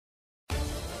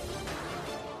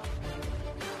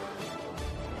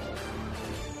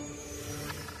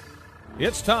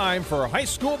It's time for high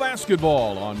school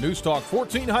basketball on Newstalk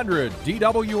 1400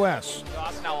 DWS.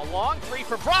 Now a long three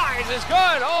for Fries is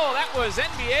good. Oh, that was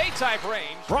NBA-type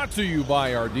range. Brought to you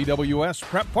by our DWS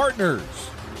prep partners.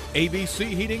 ABC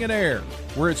Heating and Air,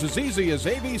 where it's as easy as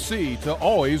ABC to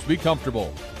always be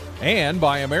comfortable. And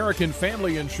by American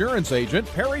Family Insurance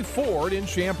Agent Perry Ford in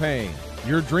Champaign.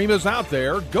 Your dream is out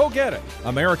there. Go get it.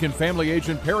 American Family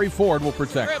Agent Perry Ford will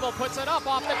protect. Dribble puts it up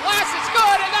off the glass. It's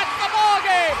good, and that's the ball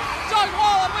game. Doug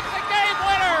Wallen with the game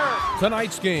winner.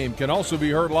 Tonight's game can also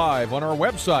be heard live on our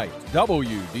website,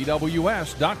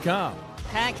 WDWS.com.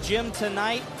 Pack Gym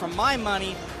tonight. For my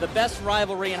money, the best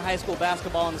rivalry in high school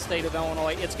basketball in the state of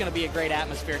Illinois. It's going to be a great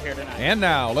atmosphere here tonight. And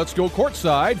now, let's go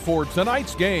courtside for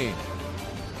tonight's game.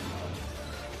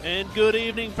 And good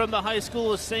evening from the high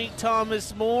school of St.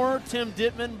 Thomas More. Tim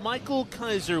Dittman, Michael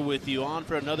Kaiser with you on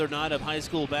for another night of high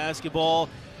school basketball.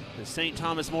 The St.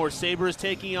 Thomas More Sabres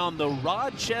taking on the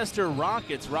Rochester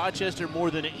Rockets. Rochester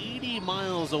more than 80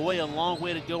 miles away, a long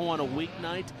way to go on a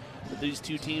weeknight. But these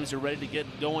two teams are ready to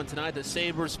get going tonight. The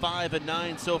Sabres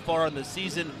 5-9 so far in the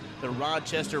season. The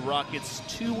Rochester Rockets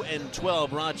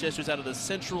 2-12. Rochester's out of the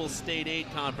Central State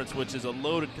 8 Conference, which is a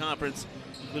loaded conference,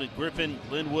 including Griffin,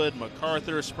 Glenwood,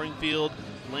 MacArthur, Springfield,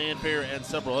 Landfair, and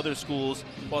several other schools.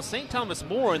 While St. Thomas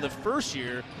More in the first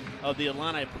year of the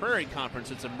Illini Prairie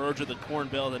Conference, it's a merger of the Corn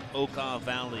Belt and Okaw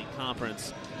Valley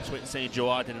Conference. St. Joe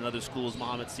Ogden and other schools,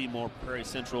 Mahomet Seymour, Prairie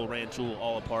Central, Rantoul,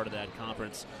 all a part of that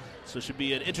conference. So it should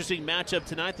be an interesting matchup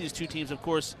tonight. These two teams, of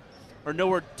course, are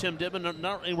nowhere, Tim Dittman,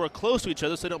 not anywhere close to each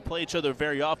other, so they don't play each other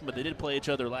very often, but they did play each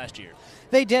other last year.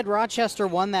 They did. Rochester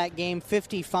won that game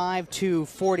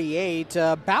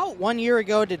 55-48. About 1 year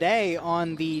ago today,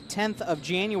 on the 10th of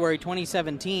January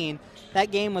 2017,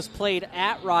 that game was played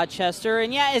at Rochester.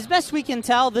 And yeah, as best we can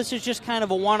tell, this is just kind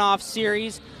of a one-off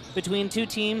series between two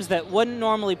teams that wouldn't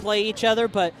normally play each other,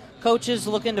 but coaches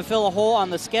looking to fill a hole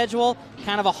on the schedule,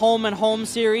 kind of a home-and-home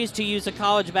series, to use a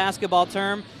college basketball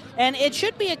term. And it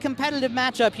should be a competitive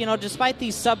matchup. You know, despite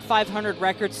these sub-500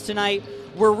 records tonight,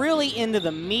 we're really into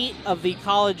the meat of the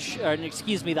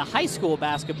the high school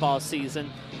basketball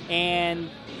season. And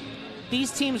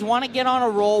these teams want to get on a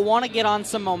roll, want to get on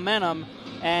some momentum,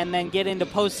 and then get into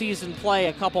postseason play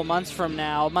a couple months from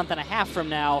now, a month and a half from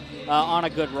now, on a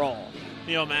good roll.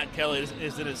 You know, Matt Kelly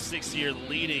is in his sixth year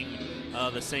leading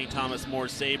the St. Thomas More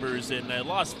Sabres, and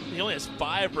he only has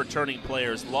 5 returning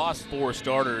players, lost 4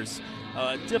 starters.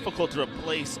 Difficult to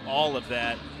replace all of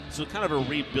that. So kind of a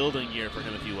rebuilding year for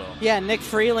him, if you will. Yeah, Nick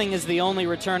Freeling is the only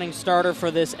returning starter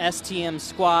for this STM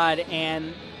squad,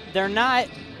 and they're not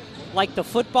like the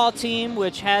football team,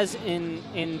 which has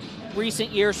in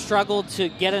recent years struggled to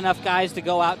get enough guys to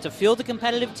go out to field a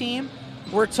competitive team.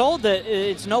 We're told that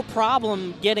it's no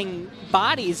problem getting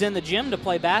bodies in the gym to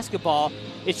play basketball.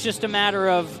 It's just a matter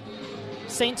of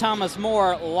St. Thomas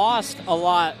More lost a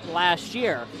lot last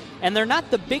year. And they're not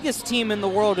the biggest team in the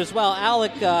world as well.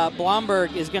 Alec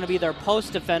Blomberg is going to be their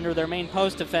post defender, their main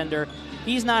post defender.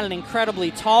 He's not an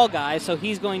incredibly tall guy, so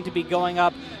he's going to be going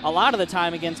up a lot of the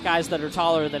time against guys that are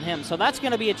taller than him. So that's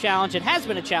going to be a challenge. It has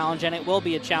been a challenge, and it will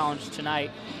be a challenge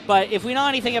tonight. But if we know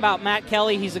anything about Matt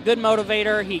Kelly, he's a good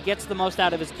motivator. He gets the most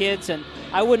out of his kids, and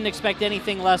I wouldn't expect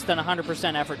anything less than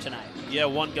 100% effort tonight. Yeah,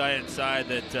 one guy inside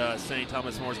that St.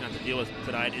 Thomas Moore's going to have to deal with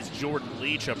tonight is Jordan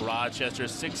Leach of Rochester,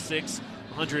 6'6",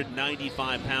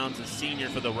 195 pounds, a senior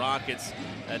for the Rockets,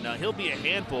 and he'll be a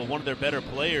handful, one of their better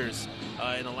players.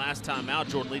 In the last time out,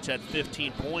 Jordan Leach had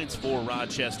 15 points for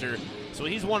Rochester, so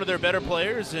he's one of their better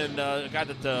players and a guy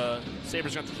that the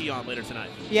Sabres got the key on later tonight.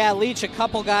 Yeah, Leach, a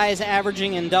couple guys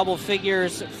averaging in double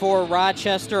figures for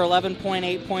Rochester,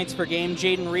 11.8 points per game.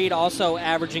 Jaden Reed also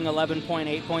averaging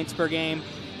 11.8 points per game.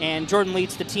 And Jordan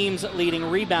Leach, the team's leading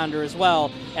rebounder as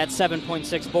well, at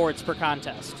 7.6 boards per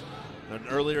contest. An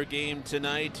earlier game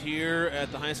tonight here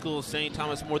at the high school of St.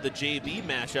 Thomas More, the JV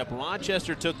matchup.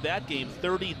 Rochester took that game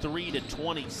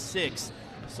 33-26.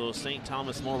 So St.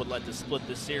 Thomas More would like to split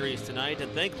this series tonight.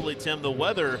 And thankfully, Tim, the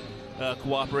weather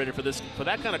cooperated for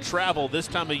that kind of travel this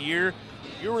time of year.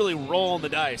 You're really rolling the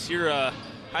dice. You're a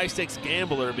high-stakes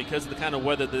gambler because of the kind of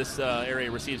weather this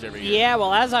area receives every year. Yeah,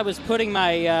 well, as I was putting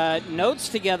my notes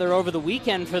together over the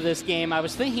weekend for this game, I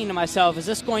was thinking to myself, is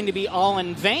this going to be all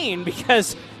in vain?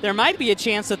 Because there might be a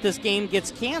chance that this game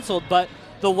gets canceled, but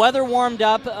the weather warmed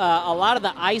up. A lot of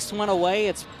the ice went away.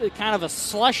 It's kind of a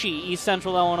slushy East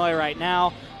Central Illinois right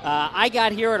now. I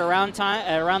got here at around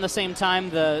the same time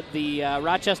the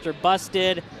Rochester bus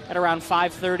did, at around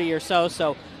 5:30 or so.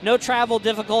 So no travel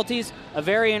difficulties. a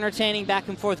very entertaining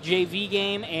back-and-forth JV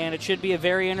game, and it should be a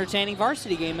very entertaining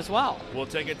varsity game as well. We'll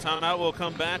take a timeout. We'll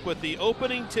come back with the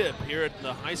opening tip here at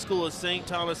the High School of St.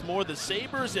 Thomas More. The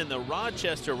Sabres and the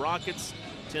Rochester Rockets.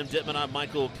 Tim Dittman, I'm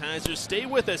Michael Kaiser. Stay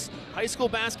with us. High school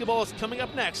basketball is coming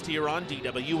up next here on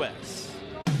DWS.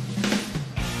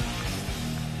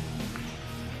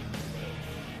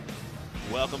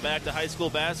 Welcome back to high school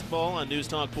basketball on News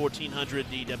Talk 1400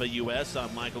 DWS.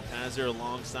 I'm Michael Kaiser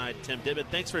alongside Tim Dittman.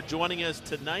 Thanks for joining us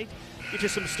tonight. Get you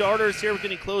some starters here. We're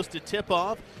getting close to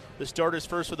tip-off. The starters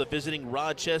first for the visiting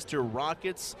Rochester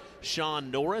Rockets.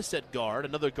 Sean Norris at guard.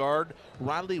 Another guard,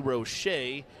 Riley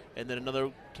Roche. And then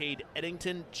another, Cade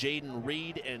Eddington, Jaden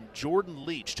Reed, and Jordan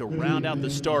Leach to round out the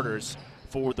starters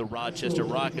for the Rochester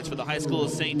Rockets. For the High School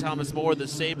of St. Thomas More, the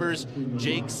Sabres,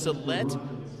 Jake Sillette,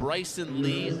 Bryson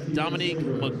Lee, Dominique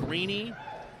McGreeny,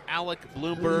 Alec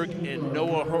Bloomberg, and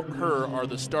Noah Herr are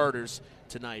the starters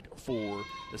tonight for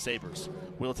the Sabres.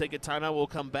 We'll take a timeout. We'll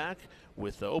come back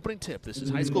with the opening tip. This is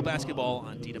high school basketball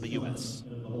on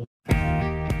DWS.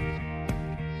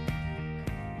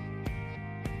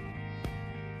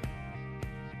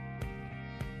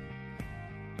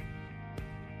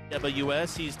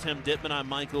 DWS, he's Tim Dittman. I'm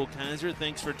Michael Kaiser.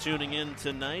 Thanks for tuning in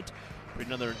tonight for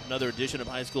another edition of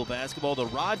high school basketball. The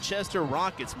Rochester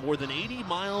Rockets, more than 80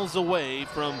 miles away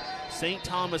from St.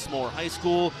 Thomas More High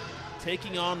School,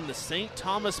 taking on the St.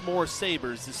 Thomas More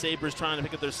Sabres. The Sabres trying to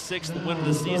pick up their 6th win of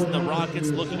the season. The Rockets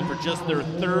looking for just their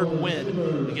 3rd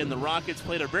win. Again, the Rockets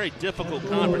played a very difficult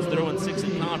conference. They're 0-6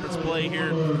 in conference play here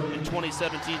in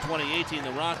 2017-2018.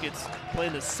 The Rockets play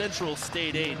in the Central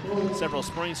State 8. Several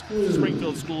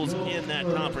Springfield schools in that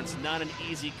conference. Not an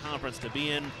easy conference to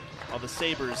be in, while the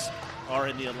Sabres are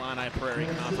in the Illini Prairie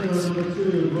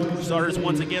Conference. Starters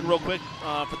once again real quick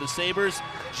for the Sabres.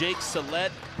 Jake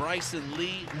Sillette, Bryson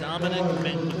Lee, Dominic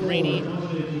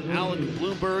McGreeny, Alec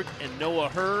Bloomberg, and Noah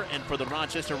Herr. And for the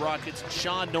Rochester Rockets,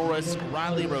 Sean Norris,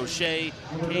 Riley Roche, Cade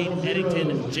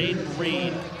Eddington, Jaden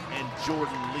Reed, and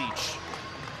Jordan Leach.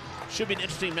 Should be an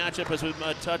interesting matchup, as we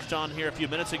touched on here a few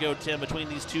minutes ago, Tim, between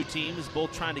these two teams,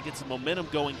 both trying to get some momentum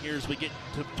going here as we get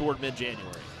toward mid-January.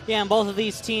 Yeah, and both of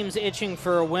these teams itching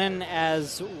for a win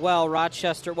as well.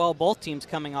 Rochester, well, both teams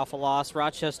coming off a loss.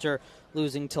 Rochester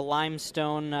losing to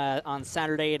Limestone on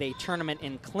Saturday at a tournament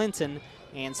in Clinton,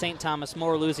 and St. Thomas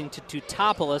More losing to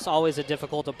Teutopolis, always a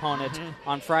difficult opponent,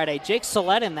 on Friday. Jake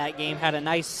Sillette in that game had a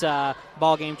nice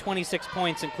ball game, 26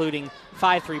 points, including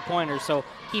 5 3-pointers, so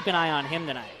keep an eye on him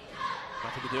tonight.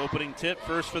 About to get the opening tip.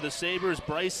 First for the Sabres,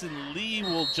 Bryson Lee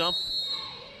will jump.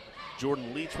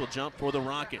 Jordan Leach will jump for the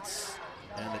Rockets.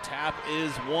 And the tap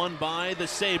is won by the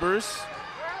Sabres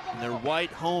in their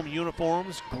white home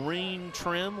uniforms, green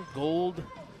trim,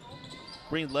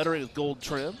 green lettering with gold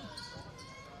trim.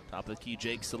 Top of the key,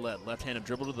 Jake Sillette, left-handed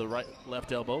dribble to the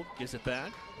left elbow, gives it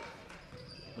back.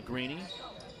 McGreeny,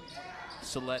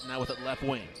 Sillette now with it left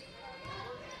wing.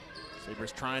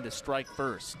 Sabres trying to strike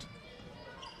first.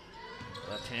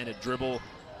 Left-handed dribble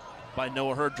by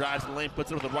Noah Herr, drives the lane,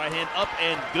 puts it with the right hand, up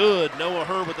and good. Noah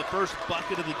Herr with the first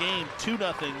bucket of the game,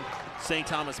 2-0 St.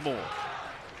 Thomas More.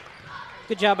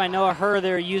 Good job by Noah Herr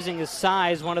there, using his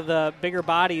size, one of the bigger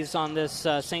bodies on this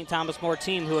St. Thomas More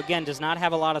team, who again does not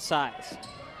have a lot of size.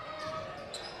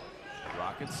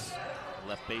 Rockets,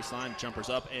 left baseline, jumpers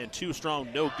up and too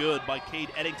strong, no good by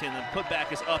Cade Eddington. And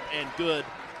putback is up and good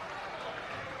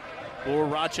for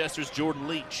Rochester's Jordan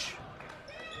Leach.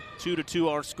 2-2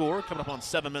 our score, coming up on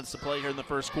 7 minutes to play here in the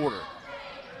first quarter.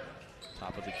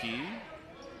 Top of the key.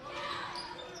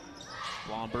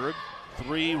 Blomberg,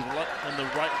 3 in the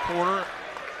right corner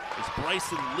is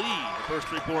Bryson Lee. The first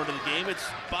 3-pointer of the game, it's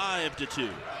 5-2.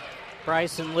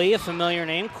 Bryson Lee, a familiar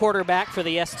name, quarterback for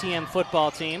the STM football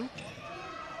team.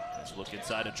 Let's look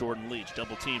inside of Jordan Leach.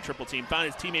 Double team, triple team,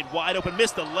 found his teammate wide open,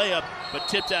 missed the layup, but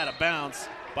tipped out of bounds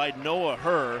by Noah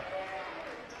Herr.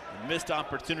 Missed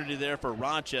opportunity there for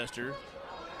Rochester.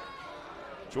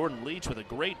 Jordan Leach with a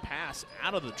great pass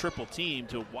out of the triple team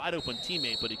to a wide open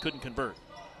teammate, but he couldn't convert.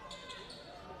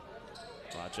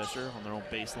 Rochester on their own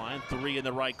baseline. 3 in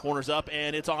the right, corners up,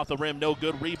 and it's off the rim. No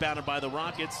good. Rebounded by the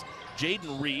Rockets.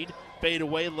 Jaden Reed, fade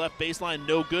away, left baseline.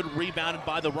 No good. Rebounded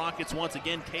by the Rockets once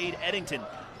again. Cade Eddington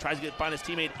tries to find his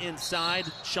teammate inside.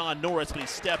 Sean Norris, but he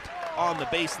stepped on the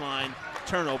baseline.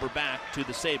 Turnover back to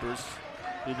the Sabres,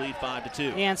 who lead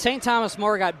 5-2. Yeah, and St. Thomas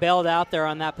More got bailed out there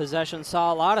on that possession.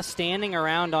 Saw a lot of standing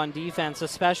around on defense,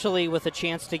 especially with a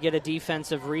chance to get a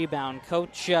defensive rebound.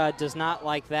 Coach does not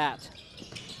like that.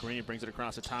 Green brings it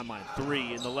across the timeline.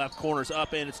 3 in the left corner's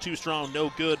up, and it's too strong.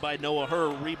 No good by Noah Herr.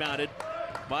 Rebounded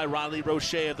by Riley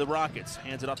Roche of the Rockets.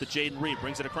 Hands it off to Jaden Reed.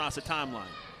 Brings it across the timeline.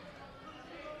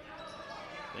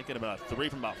 making about a three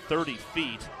from about 30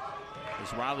 feet.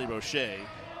 As Riley Roche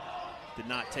did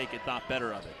not take it, thought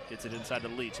better of it. Gets it inside to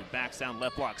Leach. It backs down,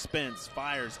 left block, spins,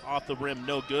 fires off the rim,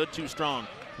 no good, too strong.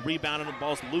 Rebounded, the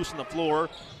ball's loose on the floor.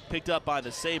 Picked up by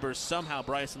the Sabres. Somehow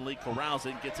Bryson Lee corrals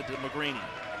it and gets it to McGreeny.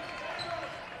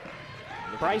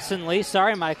 Bryson Lee,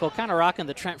 sorry, Michael, kind of rocking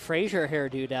the Trent Frazier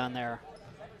hairdo down there.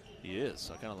 He is.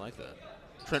 I kind of like that.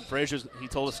 Trent Frazier, he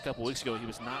told us a couple weeks ago he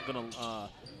was not going to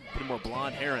put more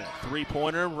blonde hair in it.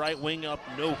 Three-pointer, right wing up,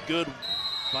 no good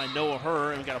by Noah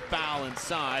Herr, and we got a foul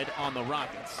inside on the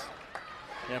Rockets.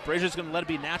 Yeah, Frazier's going to let it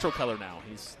be natural color now.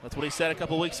 That's what he said a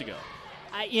couple weeks ago.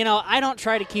 I don't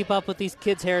try to keep up with these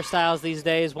kids' hairstyles these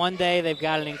days. One day they've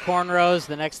got it in cornrows,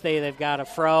 the next day they've got a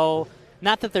fro.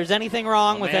 Not that there's anything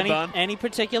wrong with any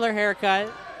particular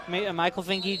haircut. Michael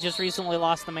Finke just recently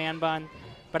lost the man bun,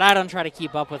 but I don't try to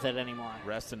keep up with it anymore.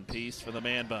 Rest in peace for the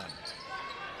man bun.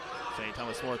 St.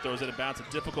 Thomas More throws it in bounds. A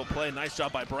difficult play. Nice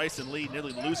job by Bryson Lee.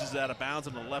 Nearly loses it out of bounds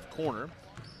in the left corner.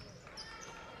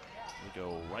 We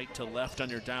go right to left on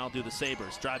your dial. Do the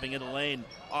Sabres. Driving in the lane.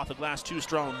 Off the glass. Too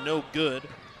strong. No good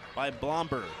by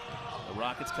Blomberg. The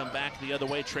Rockets come back the other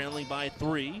way, trailing by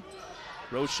 3.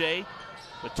 Roche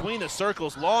between the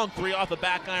circles. Long three off the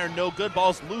back iron. No good.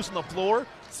 Ball's loose on the floor.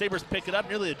 Sabres pick it up.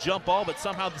 Nearly a jump ball, but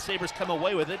somehow the Sabres come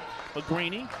away with it.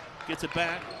 McGreeny gets it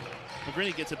back.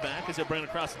 McGreeny gets it back as he'll bring it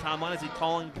across the timeline as he's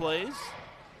calling plays.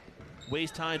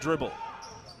 Waist high dribble.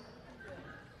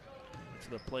 To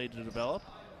the play to develop.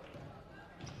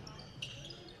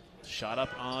 Shot up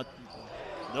on,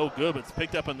 no good, but it's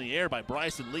picked up in the air by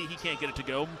Bryson Lee. He can't get it to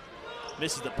go.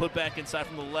 Misses the putback inside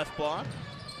from the left block.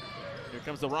 Here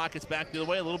comes the Rockets back the other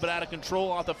way. A little bit out of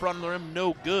control off the front of the rim.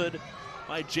 No good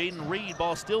by Jaden Reed.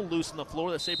 Ball still loose on the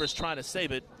floor. The Sabres trying to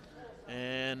save it.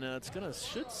 And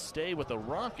should stay with the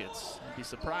Rockets. I'd be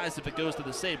surprised if it goes to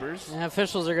the Sabres. And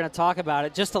officials are going to talk about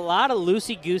it. Just a lot of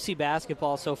loosey-goosey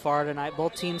basketball so far tonight.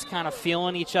 Both teams kind of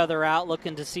feeling each other out,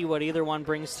 looking to see what either one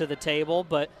brings to the table,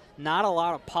 but not a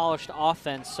lot of polished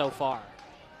offense so far.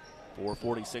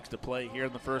 4:46 to play here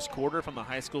in the first quarter from the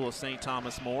high school of St.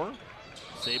 Thomas More.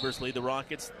 Sabres lead the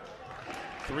Rockets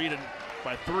 3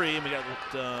 by 3, and we got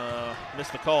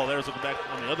missed the call there. Looking back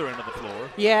on the other end of the floor.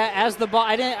 Yeah, as the ball,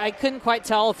 I couldn't quite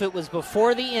tell if it was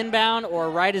before the inbound or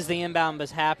right as the inbound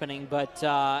was happening, but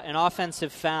an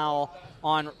offensive foul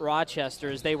on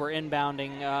Rochester as they were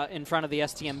inbounding in front of the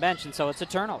STM bench, and so it's a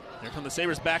turnover. Here come the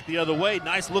Sabres back the other way.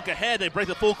 Nice look ahead. They break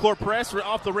the full court press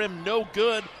off the rim. No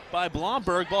good by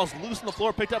Blomberg. Ball's loose on the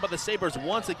floor, picked up by the Sabres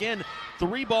once again.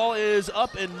 3 ball is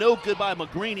up and no good by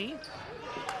McGreeny.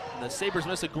 The Sabres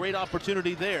miss a great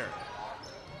opportunity there.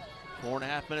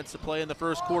 4.5 minutes to play in the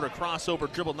first quarter.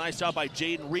 Crossover dribble. Nice job by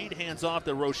Jaden Reed. Hands off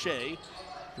to Roche.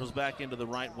 Goes back into the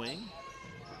right wing.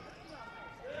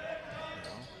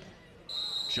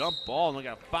 Jump ball, and we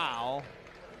got a foul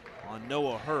on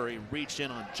Noah Herr. He reached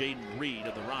in on Jaden Reed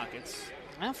of the Rockets.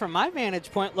 Well, from my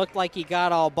vantage point, looked like he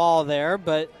got all ball there,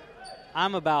 but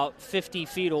I'm about 50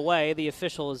 feet away. The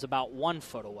official is about 1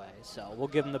 foot away, so we'll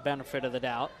give him the benefit of the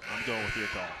doubt. I'm going with your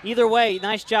call. Either way,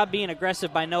 nice job being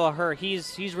aggressive by Noah Herr.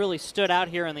 He's really stood out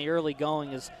here in the early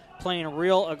going, is playing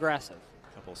real aggressive.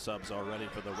 A couple subs already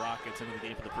for the Rockets into the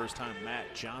game for the first time.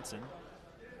 Matt Johnson.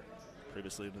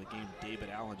 Previously into the game, David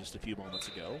Allen just a few moments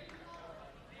ago.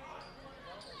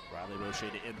 Riley Roche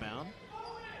to inbound.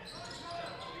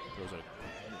 Throws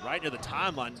a right near the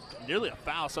timeline. Nearly a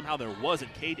foul. Somehow there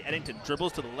wasn't. Cade Eddington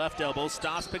dribbles to the left elbow.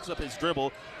 Stops, picks up his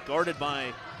dribble. Guarded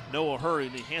by Noah Herr.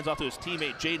 And he hands off to his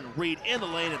teammate Jaden Reed in the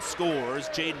lane and scores.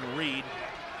 Jaden Reed.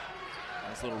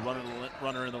 Nice little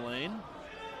runner in the lane.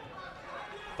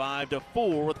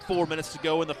 5-4 with 4 minutes to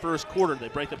go in the first quarter. They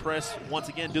break the press once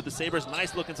again. Do the Sabres.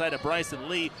 Nice look inside of Bryson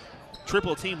Lee.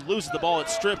 Triple team loses the ball.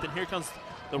 It's stripped, and here comes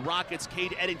the Rockets.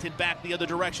 Cade Eddington back the other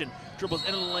direction. Dribbles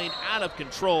into the lane, out of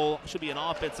control. Should be an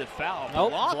offensive foul.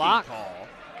 Nope, block. Call.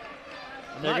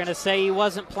 They're going to say he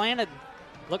wasn't planted.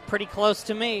 Looked pretty close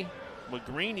to me.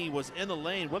 McGreeny was in the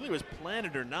lane. Whether he was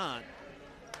planted or not,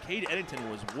 Cade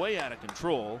Eddington was way out of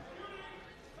control.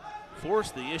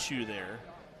 Forced the issue there.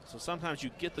 So sometimes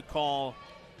you get the call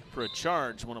for a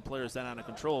charge when a player is that out of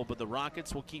control, but the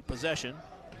Rockets will keep possession.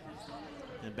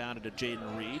 Inbounded to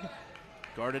Jaden Reed.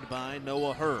 Guarded by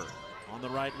Noah Herr on the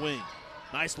right wing.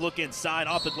 Nice look inside,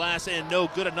 off the glass, and no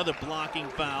good. Another blocking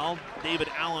foul. David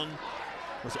Allen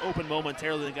was open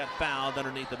momentarily and got fouled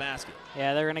underneath the basket.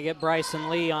 Yeah, they're going to get Bryson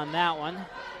Lee on that one.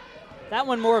 That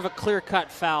one more of a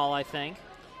clear-cut foul, I think.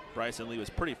 Bryson Lee was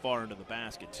pretty far into the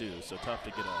basket, too, so tough to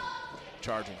get a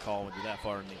charging call when you're that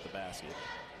far underneath the basket.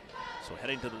 So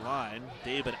heading to the line,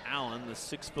 David Allen, the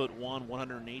 6'1",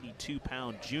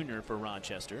 182-pound junior for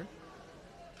Rochester.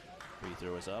 Free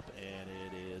throw is up, and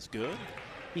it is good.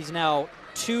 He's now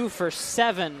 2 for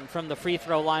 7 from the free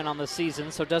throw line on the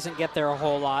season, so doesn't get there a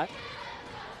whole lot.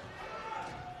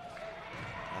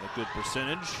 Not a good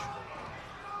percentage.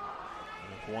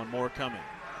 With one more coming.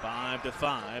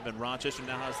 5-5, and Rochester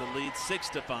now has the lead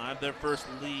 6-5, their first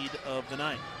lead of the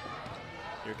night.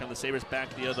 Here come the Sabres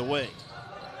back the other way.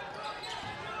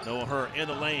 Noah Herr in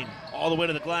the lane, all the way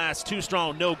to the glass, too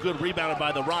strong, no good, rebounded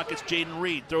by the Rockets. Jaden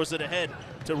Reed throws it ahead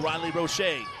to Riley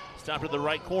Roche. Stopped at the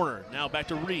right corner, now back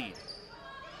to Reed.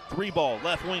 3-ball,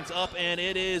 left wing's up, and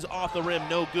it is off the rim,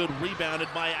 no good, rebounded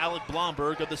by Alec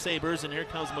Blomberg of the Sabres, and here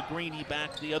comes McGreeny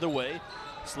back the other way.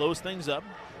 Slows things up.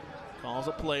 Calls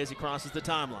a play as he crosses the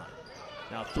timeline.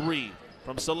 Now 3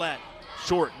 from Salette.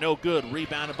 Short, no good.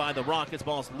 Rebounded by the Rockets.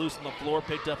 Ball's loose on the floor,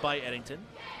 picked up by Eddington.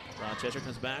 Rochester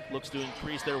comes back, looks to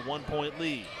increase their 1-point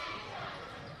lead.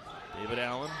 David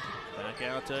Allen back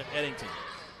out to Eddington.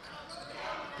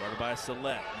 Guarded by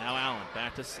Salette. Now Allen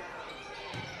back to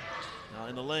now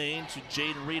in the lane to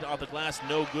Jaden Reed off the glass.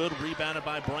 No good. Rebounded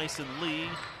by Bryson Lee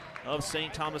of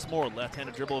St. Thomas More.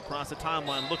 Left-handed dribble across the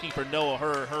timeline, looking for Noah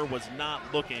Herr. Herr was not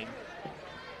looking.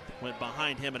 Went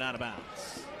behind him and out of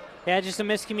bounds. Yeah, just a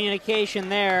miscommunication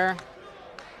there.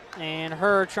 And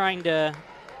Herr trying to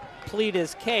plead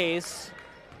his case.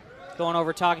 Going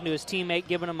over talking to his teammate,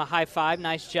 giving him a high five.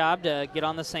 Nice job to get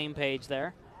on the same page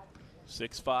there.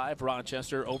 6-5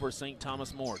 Rochester over St.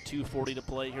 Thomas More. 2:40 to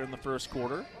play here in the first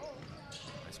quarter.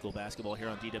 High school basketball here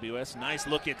on DWS. Nice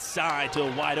look inside to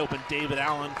a wide open David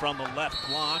Allen from the left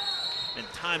block. And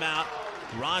timeout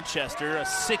Rochester, a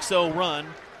 6-0 run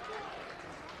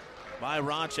by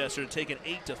Rochester to take an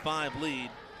 8-5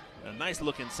 lead. A nice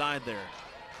look inside there.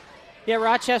 Yeah,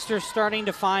 Rochester's starting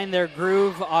to find their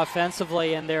groove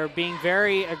offensively, and they're being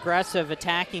very aggressive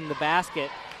attacking the basket,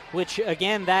 which,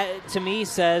 again, that to me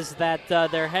says that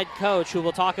their head coach, who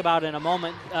we'll talk about in a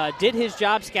moment, did his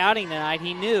job scouting tonight.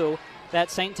 He knew that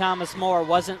St. Thomas More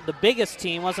wasn't the biggest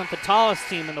team, wasn't the tallest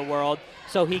team in the world,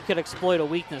 so he could exploit a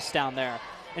weakness down there.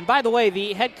 And by the way,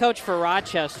 the head coach for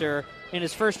Rochester in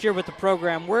his first year with the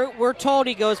program, we're told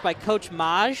he goes by Coach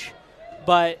Maj,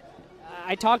 but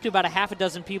I talked to about a half a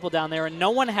dozen people down there, and no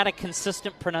one had a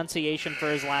consistent pronunciation for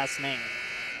his last name.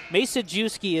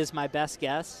 Masajewski is my best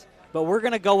guess, but we're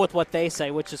going to go with what they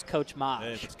say, which is Coach Maj.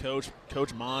 Hey, if it's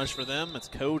Coach Maj for them, it's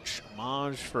Coach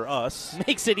Maj for us.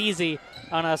 Makes it easy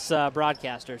on us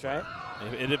broadcasters, right?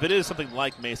 And if it is something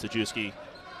like Masajewski,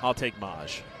 I'll take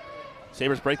Maj.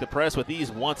 Sabres break the press with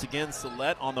ease once again.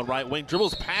 Salette on the right wing.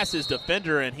 Dribbles past his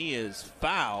defender, and he is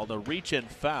fouled. A reach-in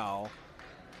foul,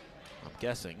 I'm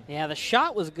guessing. Yeah, the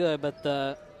shot was good, but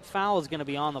the foul is going to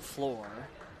be on the floor.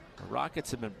 The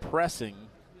Rockets have been pressing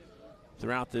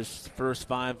throughout this first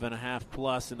 5.5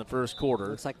 plus in the first quarter.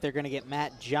 Looks like they're going to get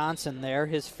Matt Johnson there,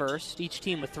 his first. Each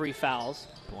team with 3 fouls.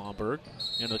 Blomberg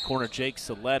into the corner. Jake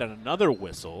Salette and another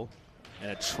whistle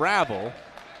and a travel.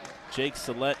 Jake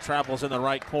Salette travels in the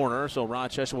right corner, so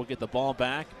Rochester will get the ball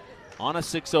back on a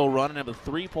 6-0 run and have a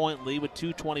 3-point lead with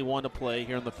 2:21 to play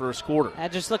here in the first quarter.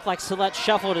 That just looked like Salette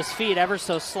shuffled his feet ever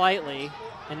so slightly,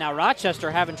 and now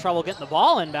Rochester having trouble getting the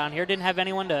ball inbound here. Didn't have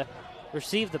anyone to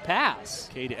receive the pass.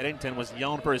 Cade Eddington was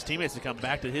yelling for his teammates to come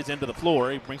back to his end of the floor.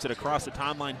 He brings it across the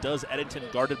timeline. Does Eddington,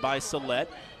 guarded by Salette.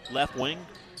 Left wing.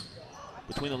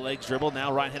 Between the legs dribble,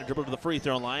 now right-handed dribble to the free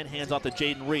throw line. Hands off to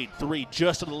Jaden Reed. 3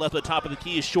 just to the left of the top of the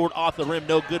key is short off the rim.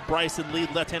 No good. Bryson Lee,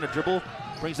 left-handed dribble.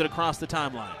 Brings it across the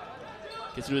timeline.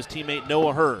 Gets it to his teammate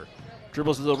Noah Herr.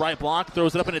 Dribbles to the right block.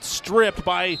 Throws it up and it's stripped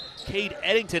by Cade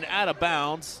Eddington out of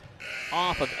bounds.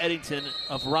 Off of Eddington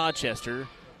of Rochester.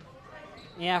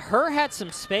 Yeah, Herr had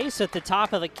some space at the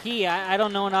top of the key. I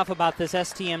don't know enough about this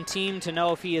STM team to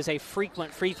know if he is a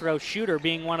frequent free throw shooter,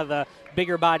 being one of the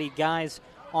bigger-bodied guys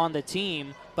on the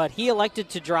team, but he elected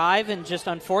to drive and just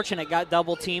unfortunate got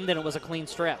double teamed and it was a clean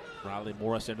strip. Riley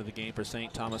Morris into the game for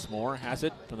St. Thomas More. Has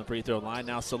it from the free throw line.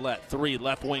 Now Salette. 3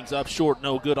 left wings up short.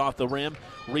 No good off the rim.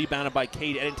 Rebounded by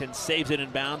Cade Eddington. Saves it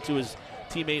inbound to his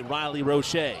teammate Riley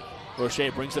Roche.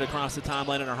 Roche brings it across the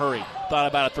timeline in a hurry. Thought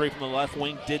about a 3 from the left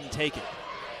wing. Didn't take it.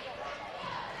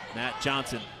 Matt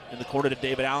Johnson in the corner to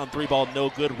David Allen. 3-ball no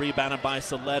good. Rebounded by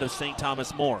Salette of St.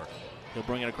 Thomas More. He'll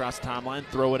bring it across the timeline.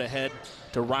 Throw it ahead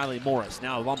to Riley Morris.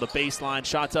 Now along the baseline.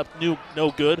 Shots up.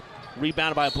 No good.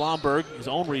 Rebounded by Blomberg. His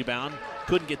own rebound.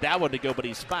 Couldn't get that one to go, but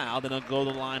he's fouled. And he'll go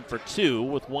to the line for 2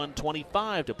 with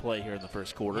 1:25 to play here in the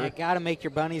first quarter. Yeah, got to make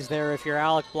your bunnies there if you're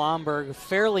Alec Blomberg.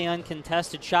 Fairly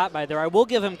uncontested shot by there. I will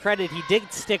give him credit. He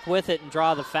did stick with it and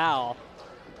draw the foul.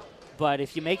 But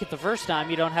if you make it the first time,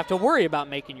 you don't have to worry about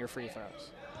making your free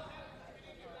throws.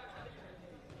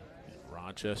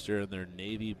 Rochester in their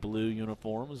navy blue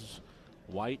uniforms.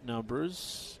 White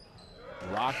numbers.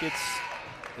 Rockets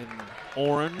in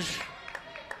orange.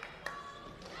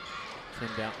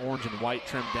 Trimmed down, orange and white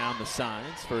trimmed down the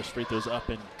sides. First free throw's up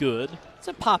and good. It's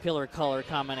a popular color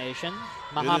combination.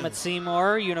 Muhammad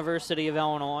Seymour, University of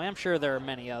Illinois. I'm sure there are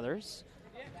many others.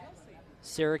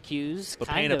 Syracuse,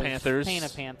 Pana Panthers. Pana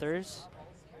Panthers.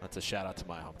 That's a shout out to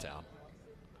my hometown.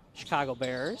 Chicago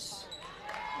Bears.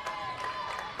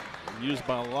 Used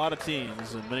by a lot of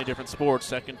teams in many different sports.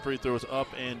 Second free throw is up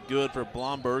and good for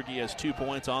Blomberg. He has 2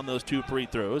 points on those 2 free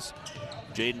throws.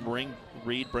 Jaden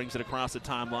Reed brings it across the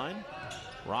timeline.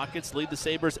 Rockets lead the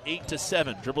Sabres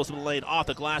 8-7. Dribbles in the lane, off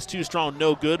the glass, too strong,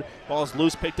 no good. Ball's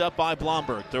loose, picked up by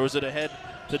Blomberg. Throws it ahead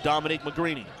to Dominique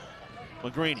McGreeny.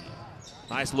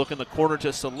 Nice look in the corner to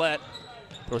Sillette.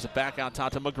 Throws it back out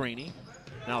top to McGreeny.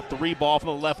 Now 3 ball from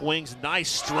the left wings.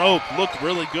 Nice stroke. Looked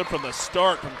really good from the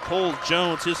start from Cole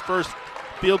Jones. His first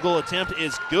field goal attempt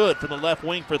is good from the left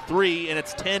wing for 3, and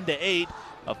it's 10-8.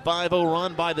 A 5-0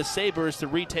 run by the Sabres to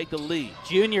retake the lead.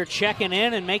 Junior checking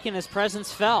in and making his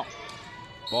presence felt.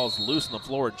 Ball's loose on the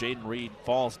floor. Jaden Reed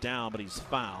falls down, but he's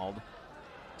fouled.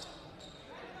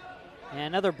 And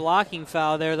another blocking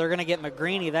foul there. They're going to get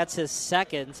McGreeny. That's his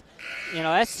second. You know,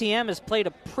 STM has played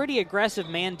a pretty aggressive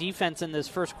man defense in this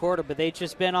first quarter, but they've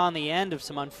just been on the end of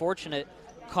some unfortunate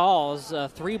calls.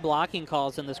 3 blocking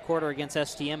calls in this quarter against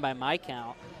STM by my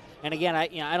count. And again,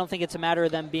 I don't think it's a matter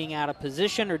of them being out of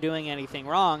position or doing anything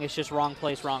wrong. It's just wrong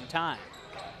place, wrong time.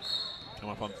 Come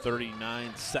up on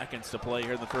 39 seconds to play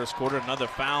here in the first quarter. Another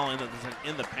foul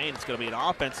in the paint. It's going to be an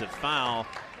offensive foul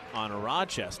on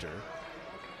Rochester.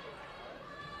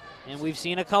 And we've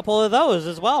seen a couple of those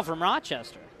as well from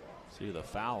Rochester. See, the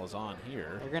foul is on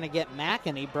here. They're going to get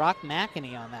Brock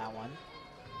McEnany on that one.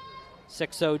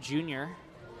 6'0 junior.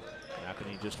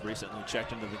 McEnany just recently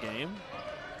checked into the game.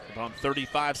 About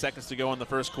 35 seconds to go in the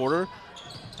first quarter.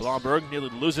 Blomberg nearly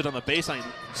loses it on the baseline.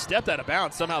 Stepped out of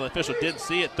bounds. Somehow the official didn't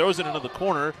see it. Throws it into the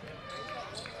corner.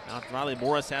 Now Riley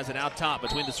Morris has it out top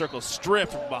between the circles.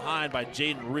 Stripped from behind by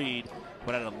Jaden Reed.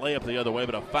 Went out a layup the other way,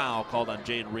 but a foul called on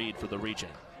Jaden Reed for the reach-in.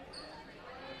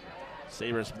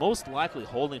 Sabres most likely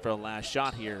holding for the last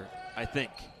shot here, I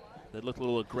think. They look a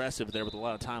little aggressive there with a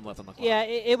lot of time left on the clock. Yeah,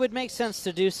 it would make sense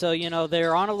to do so. You know,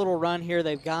 they're on a little run here.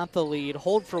 They've got the lead.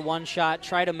 Hold for 1 shot.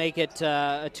 Try to make it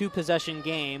a 2-possession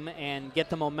game and get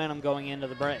the momentum going into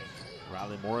the break.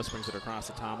 Riley Morris brings it across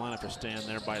the timeline after standing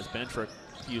there by his bench for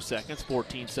a few seconds.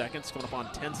 14 seconds, coming up on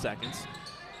 10 seconds.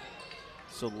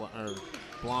 So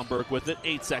Blomberg with it,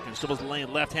 8 seconds. Dribbles the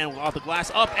lane, left hand off the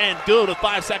glass, up and good with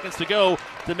 5 seconds to go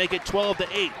to make it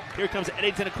 12-8. Here comes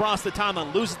Eddington across the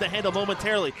timeline, loses the handle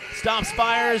momentarily. Stops,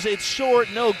 fires, it's short,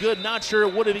 no good. Not sure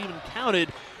it would have even counted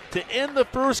to end the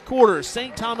first quarter.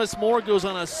 St. Thomas More goes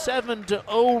on a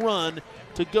 7-0 run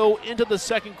to go into the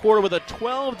second quarter with a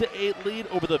 12-8 lead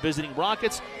over the visiting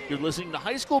Rockets. You're listening to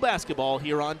high school basketball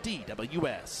here on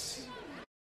DWS.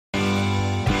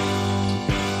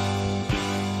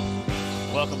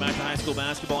 Welcome back to high school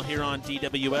basketball here on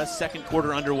DWS. Second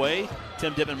quarter underway.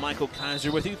 Tim Dittman, Michael Kaiser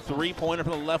with you. 3-pointer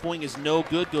from the left wing is no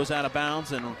good. Goes out of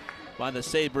bounds. And by the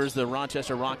Sabres, the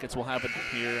Rochester Rockets will have it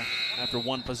here after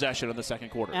 1 possession of the second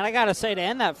quarter. And I got to say, to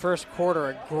end that first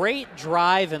quarter, a great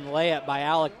drive and layup by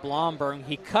Alec Blomberg.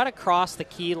 He cut across the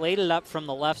key, laid it up from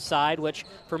the left side, which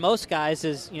for most guys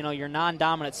is, you know, your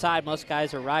non-dominant side. Most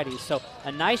guys are righties. So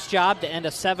a nice job to end a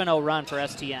 7-0 run for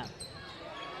STM.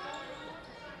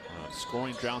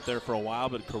 Scoring drought there for a while,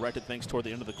 but corrected things toward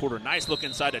the end of the quarter. Nice look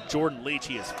inside to Jordan Leach.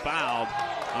 He is fouled.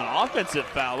 An offensive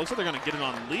foul. Looks like they're going to get it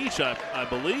on Leach, I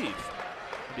believe.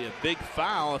 It'd be a big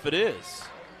foul if it is.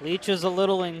 Leach is a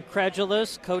little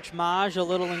incredulous. Coach Maj a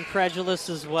little incredulous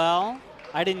as well.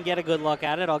 I didn't get a good look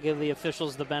at it. I'll give the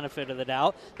officials the benefit of the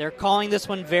doubt. They're calling this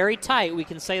one very tight. We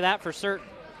can say that for certain.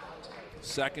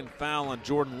 Second foul on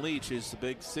Jordan Leach. He's the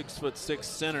big 6'6"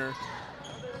 center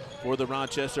for the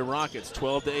Rochester Rockets.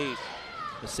 12-8.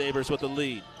 The Sabres with the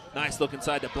lead. Nice look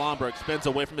inside to Blomberg. Spins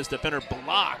away from his defender.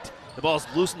 Blocked. The ball's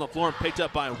loose on the floor and picked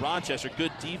up by Rochester.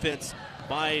 Good defense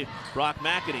by Brock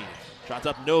McEnany. Shots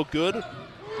up no good.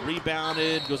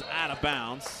 Rebounded. Goes out of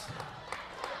bounds.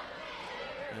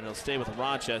 And he'll stay with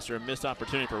Rochester. A missed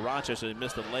opportunity for Rochester. They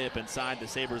missed the layup inside. The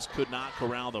Sabres could not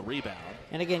corral the rebound.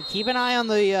 And again, keep an eye on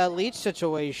the Leach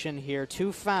situation here.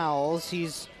 2 fouls.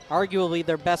 He's arguably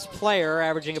their best player,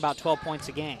 averaging about 12 points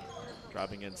a game.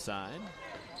 Dropping inside.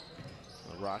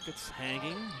 The Rockets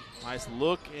hanging. Nice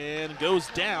look and goes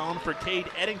down for Cade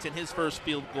Eddington, his first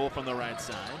field goal from the right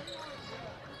side.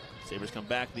 Sabres come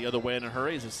back the other way in a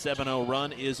hurry as a 7-0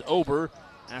 run is over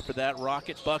after that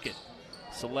Rocket bucket.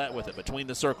 Sillette with it between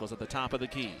the circles at the top of the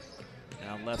key.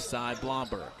 Now left side,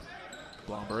 Blomberg.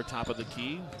 Blomberg, top of the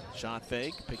key. Shot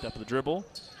fake, picked up the dribble.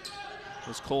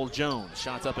 was Cole Jones.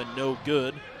 Shots up and no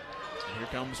good. And here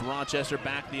comes Rochester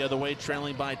back the other way,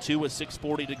 trailing by 2 with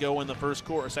 6:40 to go in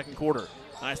the second quarter.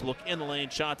 Nice look in the lane.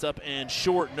 Shots up and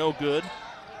short, no good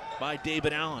by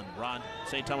David Allen.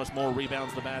 St. Thomas More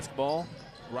rebounds the basketball.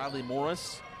 Riley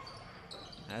Morris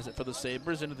has it for the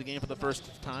Sabres. Into the game for the first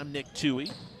time, Nick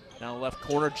Toohey. Now left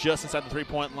corner, just inside the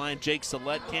three-point line. Jake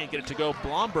Sillett can't get it to go.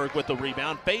 Blomberg with the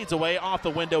rebound. Fades away, off the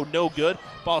window, no good.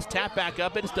 Ball's tapped back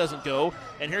up, it just doesn't go.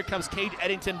 And here comes Cade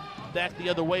Eddington back the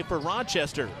other way for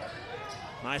Rochester.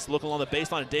 Nice look along the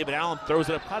baseline. David Allen throws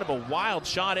it up. Kind of a wild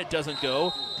shot, it doesn't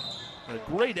go. A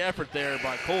great effort there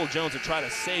by Cole Jones to try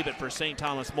to save it for St.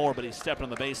 Thomas More, but he stepped on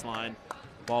the baseline.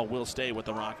 Ball will stay with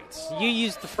the Rockets. You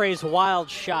used the phrase wild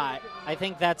shot. I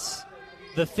think that's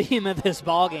the theme of this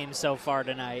ball game so far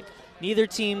tonight. Neither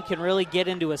team can really get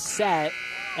into a set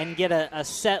and get a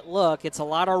set look. It's a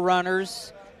lot of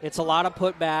runners, it's a lot of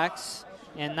putbacks,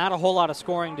 and not a whole lot of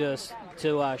scoring to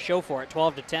show for it.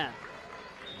 12-10. A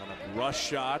lot of rush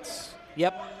shots.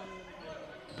 Yep.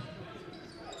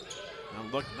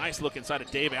 Nice look inside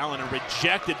of Dave Allen and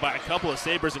rejected by a couple of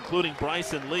Sabres, including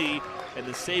Bryson Lee. And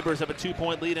the Sabres have a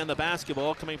 2-point lead in the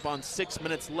basketball, coming up on 6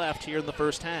 minutes left here in the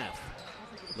first half.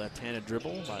 Left-handed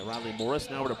dribble by Riley Morris.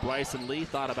 Now over to Bryson Lee.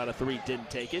 Thought about a three, didn't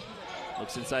take it.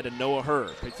 Looks inside to Noah Herr.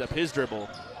 Picks up his dribble.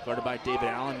 Guarded by David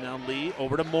Allen. Now Lee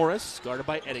over to Morris. Guarded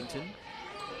by Eddington.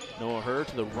 Noah Herr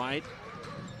to the right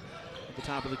at the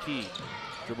top of the key.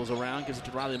 Dribbles around, gives it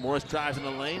to Riley Morris. Drives in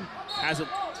the lane. Has it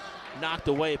knocked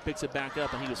away, picks it back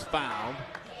up, and he was fouled.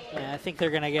 Yeah, I think they're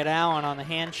going to get Allen on the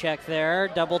hand check there.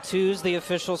 Double twos, the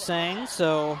official saying,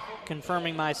 so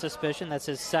confirming my suspicion. That's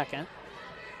his second.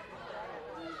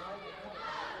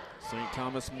 St.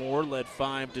 Thomas More led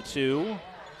 5-2.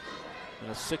 And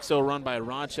a 6-0 run by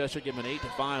Rochester, giving an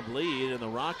 8-5 lead, and the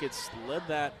Rockets led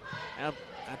that at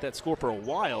that score for a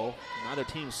while. Neither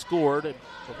team scored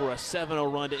before a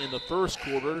 7-0 run to end the first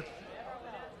quarter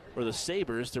for the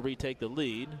Sabres to retake the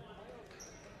lead.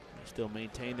 Still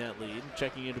maintain that lead.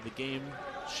 Checking into the game,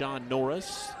 Sean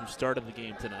Norris, who started the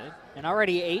game tonight. And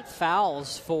already 8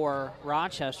 fouls for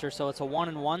Rochester, so it's a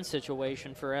 1-and-1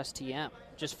 situation for STM.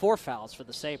 Just 4 fouls for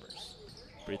the Sabres.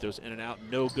 Free throws in and out,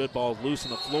 no good. Ball loose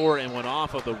on the floor and went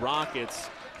off of the Rockets,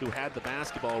 who had the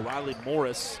basketball. Riley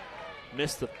Morris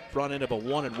missed the front end of a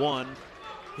 1-and-1.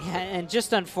 Yeah, and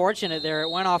just unfortunate there. It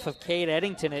went off of Cade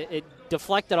Eddington. It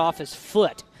deflected off his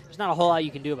foot. There's not a whole lot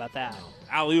you can do about that.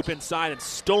 Alley-oop inside and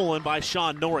stolen by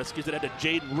Sean Norris. Gives it out to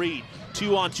Jaden Reed.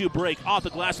 2-on-2 break. Off the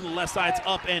glass on the left side. It's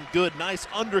up and good. Nice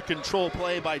under-control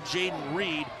play by Jaden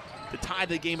Reed to tie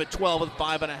the game at 12 with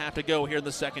 5.5 to go here in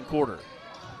the second quarter.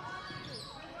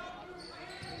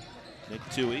 Nick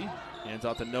Toohey hands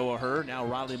out to Noah Herr. Now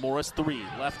Riley Morris, 3.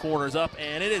 Left corner's up,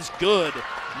 and it is good.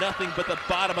 Nothing but the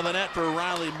bottom of the net for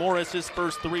Riley Morris. His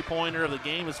first three-pointer of the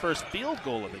game, his first field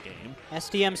goal of the game.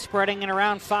 STM spreading it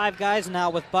around 5 guys now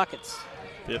with buckets.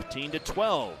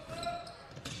 15-12.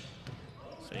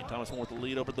 St. Thomas More with the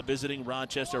lead over the visiting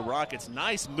Rochester Rockets.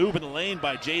 Nice move in the lane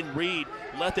by Jaden Reed.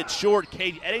 Left it short.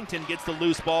 Cade Eddington gets the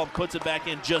loose ball and puts it back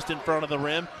in just in front of the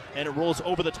rim. And it rolls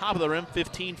over the top of the rim.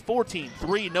 15-14.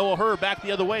 3. Noah Herr back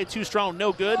the other way. Too strong,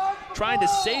 no good. Trying to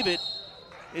save it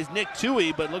is Nick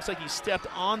Toohey, but it looks like he stepped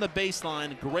on the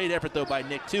baseline. Great effort, though, by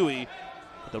Nick Toohey.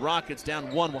 The Rockets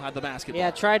down 1 will have the basketball. Yeah,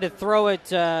 tried to throw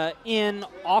it in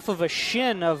off of a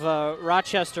shin of a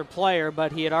Rochester player,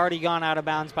 but he had already gone out of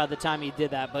bounds by the time he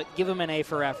did that. But give him an A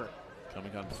for effort.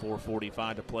 Coming on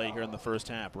 4:45 to play here in the first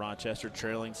half. Rochester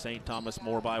trailing St. Thomas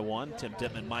More by 1. Tim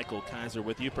Dittman, Michael Kaiser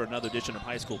with you for another edition of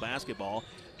high school basketball.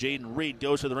 Jaden Reed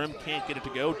goes to the rim, can't get it to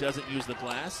go, doesn't use the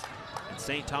glass. And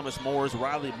St. Thomas More's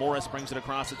Riley Morris brings it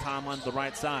across the timeline to the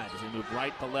right side as he moves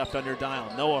right to left on your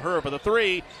dial. Noah Herr for the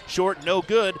 3. Short, no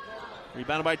good.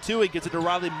 Rebounded by Toohey, gets it to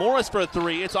Riley Morris for a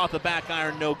 3. It's off the back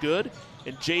iron, no good.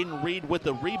 And Jaden Reed with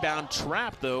the rebound,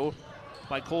 trapped though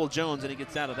by Cole Jones, and he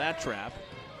gets out of that trap.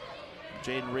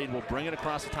 Jaden Reed will bring it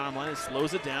across the timeline and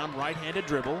slows it down. Right-handed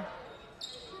dribble.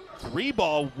 3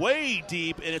 ball way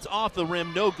deep, and it's off the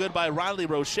rim. No good by Riley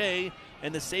Roche,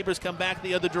 and the Sabres come back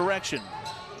the other direction.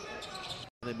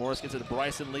 And then Morris gets it to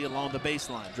Bryson Lee along the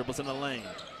baseline. Dribbles in the lane.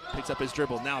 Picks up his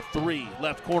dribble. Now 3.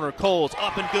 Left corner, Coles.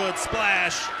 Up and good.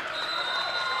 Splash.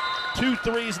 2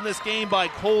 threes in this game by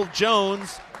Cole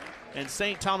Jones. And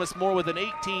St. Thomas More with an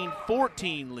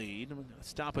 18-14 lead.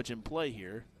 Stoppage in play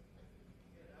here.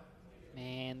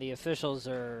 And the officials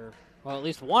are, well, at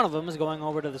least one of them is going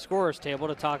over to the scorer's table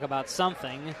to talk about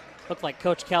something. Looked like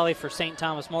Coach Kelly for St.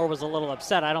 Thomas More was a little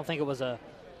upset. I don't think it was a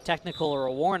technical or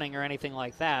a warning or anything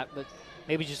like that, but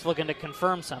maybe just looking to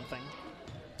confirm something.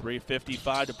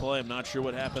 3:55 to play. I'm not sure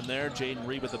what happened there. Jaden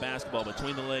Reed with the basketball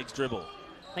between the legs dribble.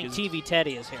 I think TV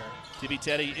Teddy is here. TV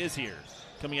Teddy is here,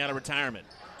 coming out of retirement.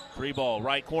 Free ball,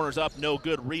 right corner's up, no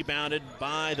good. Rebounded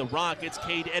by the Rockets.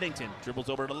 Cade Eddington dribbles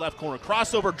over to the left corner.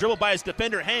 Crossover, dribbled by his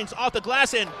defender, hangs off the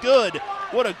glass and good.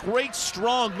 What a great,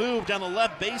 strong move down the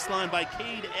left baseline by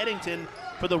Cade Eddington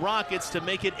for the Rockets to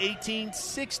make it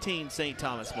 18-16 St.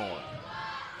 Thomas More.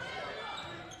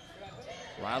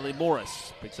 Riley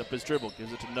Morris picks up his dribble,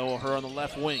 gives it to Noah Herr on the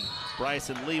left wing.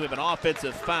 Bryson Lee with an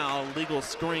offensive foul, legal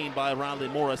screen by Riley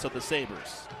Morris of the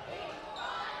Sabres.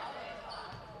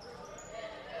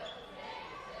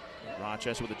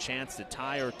 Rochester with a chance to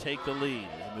tie or take the lead.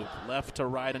 They move left to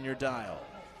right on your dial.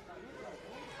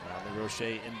 Riley Roche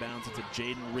inbounds it to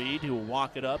Jaden Reed, who will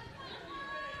walk it up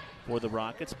for the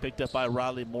Rockets. Picked up by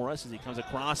Riley Morris as he comes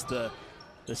across the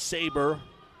Sabre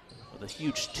with a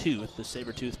huge tooth, the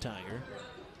saber-toothed tiger.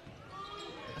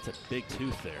 That's a big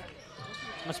tooth there.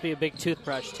 Must be a big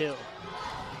toothbrush, too.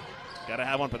 Got to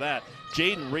have one for that.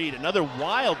 Jaden Reed, another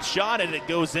wild shot, and it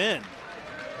goes in.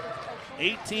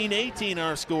 18-18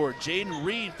 our score. Jaden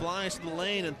Reed flies to the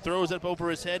lane and throws it up over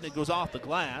his head, and it goes off the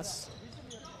glass.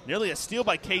 Nearly a steal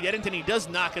by Cade Eddington. He does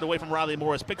knock it away from Riley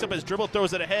Morris. Picks up his dribble,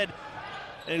 throws it ahead,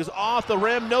 and it goes off the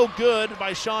rim. No good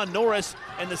by Sean Norris,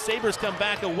 and the Sabres come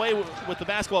back away with the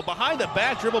basketball. Behind the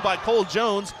back dribble by Cole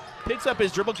Jones. Picks up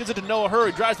his dribble, gives it to Noah Herr.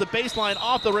 He drives the baseline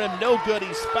off the rim. No good.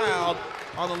 He's fouled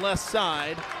on the left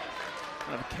side.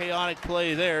 Kind of a chaotic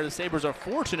play there. The Sabres are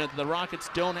fortunate that the Rockets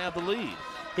don't have the lead.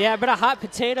 Yeah, but a hot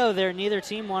potato there. Neither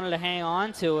team wanted to hang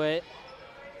on to it.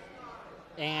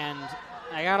 And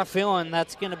I got a feeling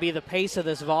that's going to be the pace of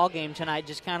this ball game tonight,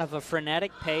 just kind of a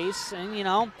frenetic pace. And, you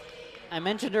know, I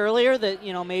mentioned earlier that,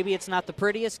 you know, maybe it's not the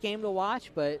prettiest game to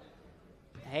watch, but,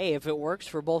 hey, if it works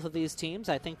for both of these teams,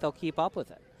 I think they'll keep up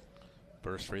with it.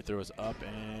 First free throw is up,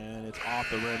 and it's off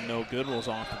the rim. No good. Rolls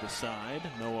off to the side.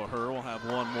 Noah Herr will have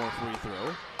one more free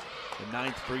throw. The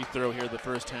ninth free throw here the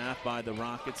first half by the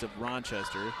Rockets of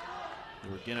Rochester.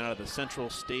 We're getting out of the Central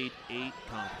State 8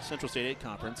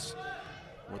 Conference,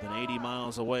 more than 80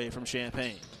 miles away from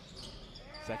Champaign.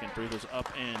 Second free throw's up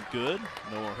and good.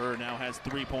 Noah Herr now has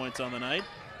 3 points on the night.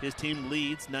 His team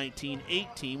leads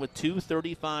 19-18 with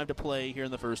 2:35 to play here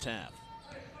in the first half.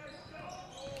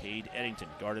 Cade Eddington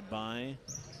guarded by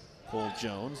Cole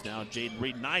Jones. Now Jaden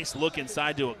Reed. Nice look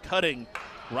inside to a cutting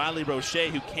Riley Roche,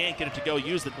 who can't get it to go.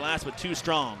 Use the glass, but too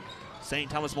strong. St.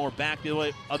 Thomas More back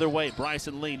the other way.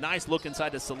 Bryson Lee. Nice look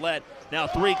inside to Sillette. Now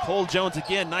three. Cole Jones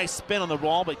again. Nice spin on the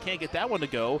ball, but can't get that one to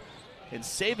go. And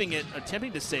saving it,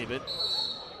 attempting to save it,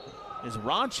 is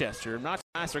Rochester. Not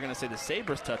last, they're going to say the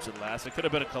Sabres touched it last. It could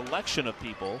have been a collection of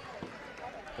people.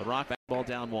 The Rock ball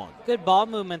down one. Good ball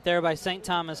movement there by St.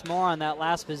 Thomas More on that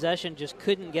last possession. Just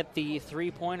couldn't get the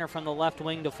three-pointer from the left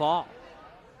wing to fall.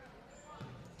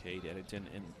 Cade Eddington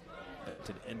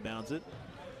inbounds it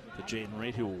to Jaden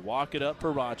Reed, who will walk it up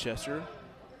for Rochester.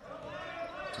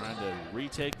 Trying to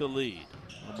retake the lead.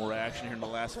 A little more action here in the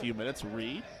last few minutes.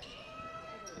 Reed.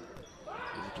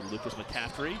 Gives it to Lucas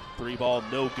McCaffrey. Three ball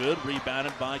no good.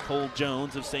 Rebounded by Cole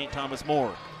Jones of St. Thomas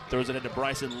More. Throws it into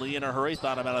Bryson Lee in a hurry.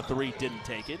 Thought about a three, didn't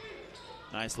take it.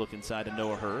 Nice look inside to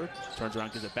Noah Herr. Turns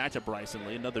around, gives it back to Bryson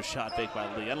Lee. Another shot fake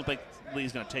by Lee. I don't think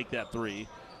Lee's going to take that three.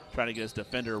 Trying to get his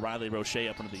defender, Riley Roche,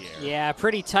 up into the air. Yeah,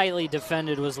 pretty tightly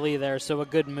defended was Lee there, so a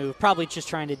good move. Probably just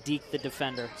trying to deke the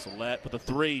defender. Sillette with a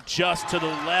three just to the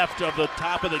left of the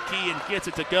top of the key and gets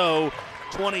it to go.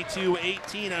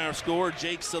 22-18 our score.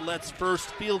 Jake Sillette's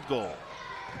first field goal.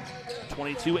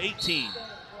 22-18.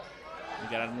 We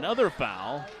got another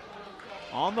foul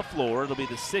on the floor. It'll be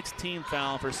the 16th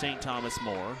foul for St. Thomas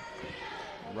More.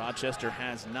 Rochester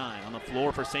has 9. On the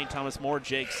floor for St. Thomas More,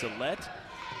 Jake Sillette,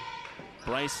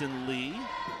 Bryson Lee,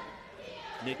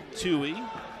 Nick Toohey,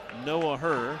 Noah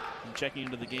Herr. And checking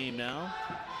into the game now,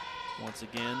 once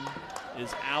again,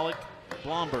 is Alec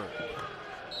Blomberg.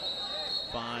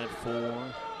 5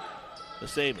 for the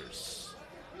Sabres.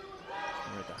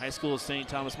 We're at the high school of St.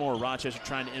 Thomas More. Rochester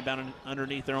trying to inbound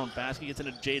underneath their own basket. Gets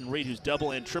into Jaden Reed, who's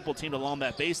double and triple teamed along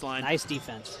that baseline. Nice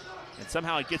defense. And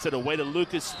somehow it gets it away to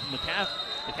Lucas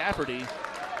McCafferty.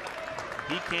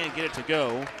 He can't get it to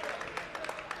go.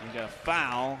 You got a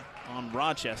foul on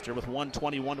Rochester with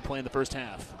 1:21 to play in the first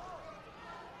half.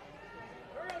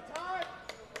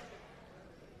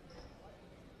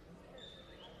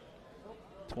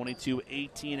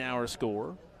 (22-18) our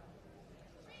score.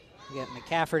 We got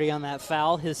McCafferty on that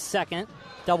foul, his second.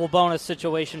 Double bonus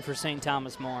situation for St.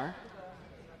 Thomas More.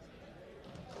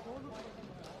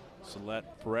 Sillette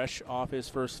fresh off his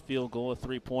first field goal, a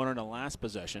three-pointer in the last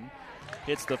possession.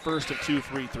 Hits the first of 2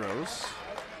 free throws.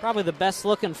 Probably the best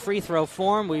looking free throw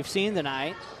form we've seen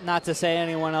tonight. Not to say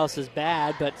anyone else is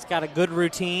bad, but it's got a good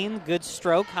routine, good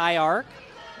stroke, high arc.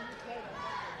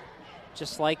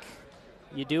 just like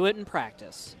you do it in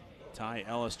practice. Ty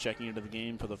Ellis checking into the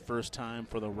game for the first time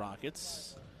for the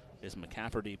Rockets as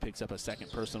McCafferty picks up a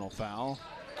second personal foul.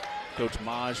 Coach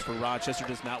Maj for Rochester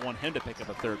does not want him to pick up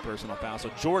a third personal foul. So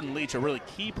Jordan Leach, a really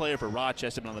key player for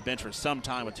Rochester, been on the bench for some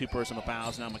time with 2 personal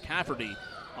fouls. Now McCafferty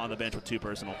on the bench with 2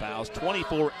 personal fouls.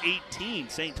 24-18.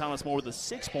 St. Thomas More with a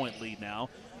 6-point lead now.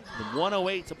 With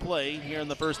 1:08 to play here in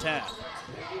the first half.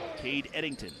 Cade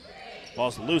Eddington.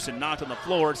 Ball's loose and knocked on the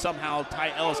floor. Somehow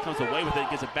Ty Ellis comes away with it,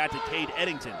 gives it back to Cade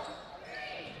Eddington.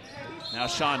 Now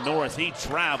Sean Norris, he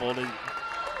traveled and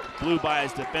blew by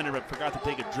his defender, but forgot to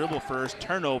take a dribble first.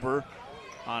 Turnover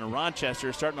on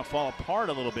Rochester, starting to fall apart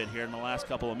a little bit here in the last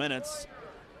couple of minutes.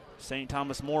 St.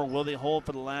 Thomas More, will they hold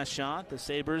for the last shot? The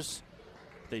Sabres,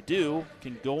 if they do,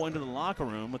 can go into the locker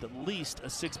room with at least a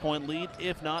 6-point lead,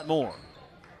 if not more.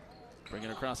 Bringing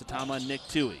it across the timeline, Nick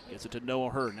Toohey. Gets it to Noah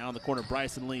Hurd. Now in the corner,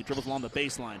 Bryson Lee. Dribbles along the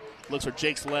baseline. Looks for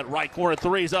Jake Slett. Right corner,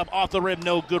 three's up. Off the rim,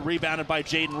 no good. Rebounded by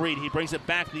Jaden Reed. He brings it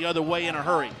back the other way in a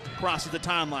hurry. Crosses the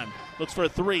timeline. Looks for a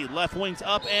 3. Left wing's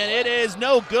up, and it is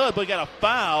no good, but got a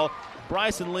foul.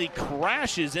 Bryson Lee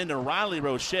crashes into Riley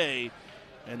Roche.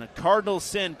 And the cardinal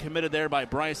sin committed there by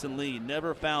Bryson Lee.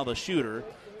 Never foul the shooter.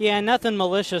 Yeah, nothing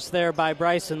malicious there by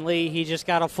Bryson Lee. He just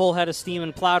got a full head of steam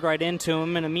and plowed right into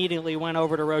him and immediately went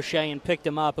over to Roche and picked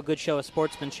him up. A good show of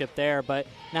sportsmanship there. But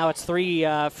now it's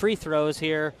 3 free throws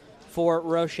here for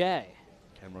Roche. Can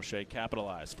Roche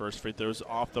capitalize? First free throws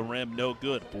off the rim, no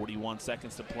good. 41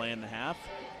 seconds to play in the half.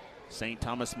 St.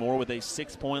 Thomas More with a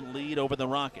 6-point lead over the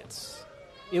Rockets.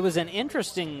 It was an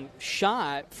interesting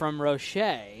shot from Roche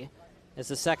as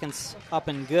the second's up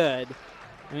and good.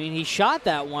 I mean, he shot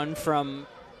that one from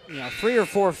 3 or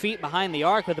 4 feet behind the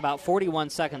arc with about 41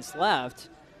 seconds left.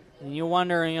 And you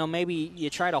wonder, maybe you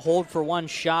try to hold for one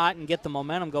shot and get the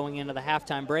momentum going into the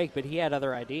halftime break, but he had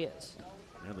other ideas.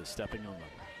 Nearly stepping on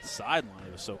the sideline.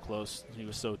 He was so close. He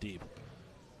was so deep.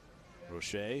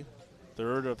 Roche,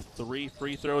 third of 3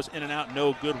 free throws in and out.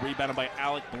 No good. Rebounded by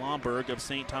Alec Blomberg of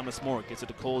St. Thomas More. Gets it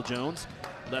to Cole Jones.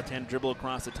 Left-hand dribble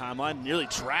across the timeline. Nearly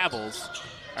travels.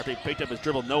 After he picked up his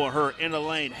dribble, Noah Hurt in the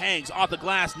lane. Hangs off the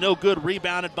glass. No good.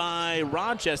 Rebounded by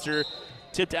Rochester.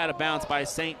 Tipped out of bounds by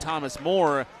St. Thomas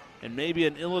More. And maybe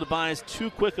an ill-advised too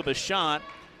quick of a shot.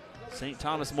 St.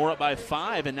 Thomas More up by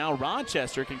 5. And now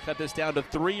Rochester can cut this down to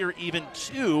 3 or even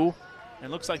 2.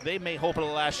 And looks like they may hold for the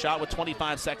last shot with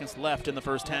 25 seconds left in the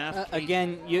first half.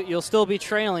 Again, you'll still be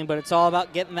trailing, but it's all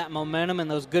about getting that momentum and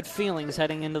those good feelings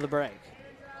heading into the break.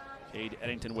 Cade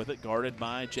Eddington with it, guarded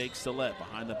by Jake Stillett.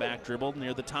 Behind the back dribble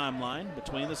near the timeline,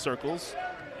 between the circles.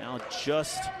 Now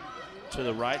just to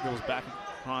the right, dribbles back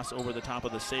across over the top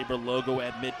of the Sabre logo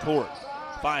at midcourt.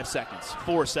 5 seconds,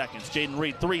 4 seconds. Jaden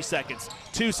Reed, 3 seconds,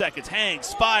 2 seconds.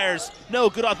 Hangs, fires, no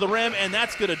good off the rim, and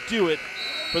that's going to do it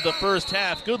for the first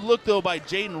half. Good look, though, by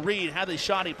Jaden Reed. Had the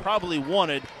shot he probably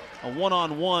wanted. A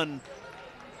one-on-one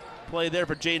play there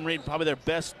for Jaden Reed, probably their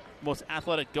best, most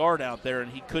athletic guard out there,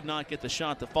 and he could not get the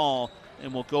shot to fall,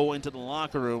 and will go into the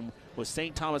locker room with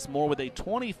St. Thomas More with a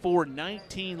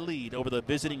 24-19 lead over the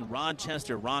visiting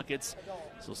Rochester Rockets.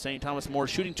 So St. Thomas More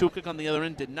shooting too quick on the other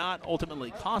end did not ultimately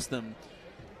cost them,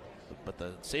 but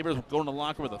the Sabres will go in the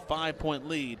locker with a 5-point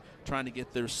lead, trying to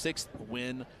get their 6th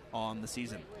win on the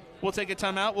season. We'll take a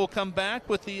timeout. We'll come back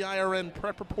with the IRN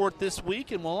Prep Report this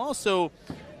week, and we'll also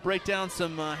break down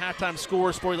some halftime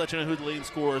scores for you, let you know who the leading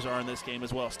scorers are in this game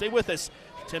as well. Stay with us.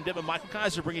 Tim Dittman, Michael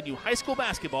Kaiser bringing you high school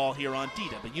basketball here on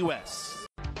DWS.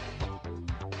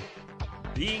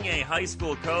 Being a high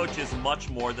school coach is much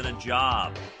more than a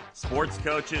job. Sports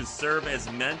coaches serve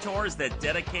as mentors that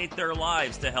dedicate their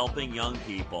lives to helping young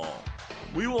people.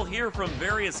 We will hear from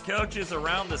various coaches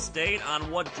around the state on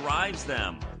what drives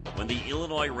them when the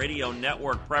Illinois Radio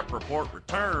Network Prep Report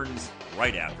returns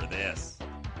right after this.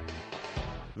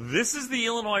 This is the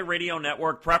Illinois Radio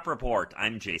Network Prep Report.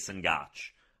 I'm Jason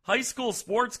Gotch. High school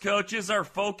sports coaches are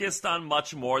focused on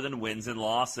much more than wins and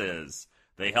losses.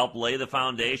 They help lay the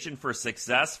foundation for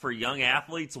success for young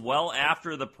athletes well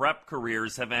after the prep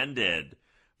careers have ended.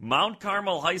 Mount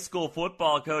Carmel High School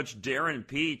football coach Darren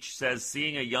Peach says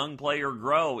seeing a young player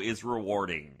grow is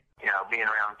rewarding. Being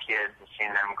around kids and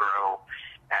seeing them grow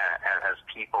as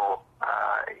people,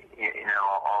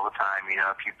 all the time,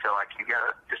 if you feel like you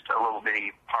got just a little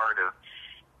bitty part of,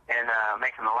 and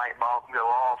making the light bulb go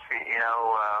off,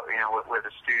 with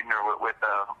a student or with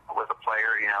a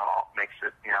player, makes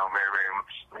it, very,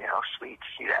 very, sweet to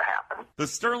see that happen. The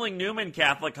Sterling Newman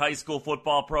Catholic High School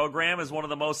football program is one of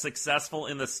the most successful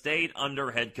in the state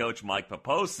under head coach Mike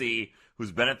Paposi,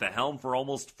 who's been at the helm for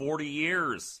almost 40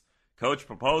 years. Coach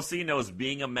Paposi knows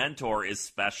being a mentor is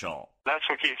special. That's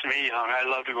what keeps me young. I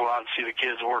love to go out and see the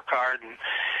kids work hard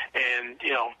and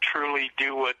truly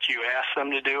do what you ask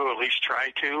them to do, or at least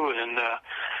try to, and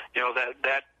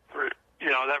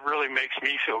that really makes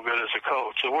me feel good as a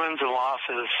coach. The wins and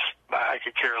losses, I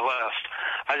could care less.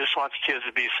 I just want the kids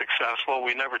to be successful.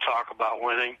 We never talk about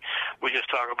winning. We just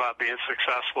talk about being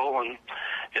successful, and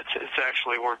it's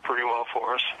actually worked pretty well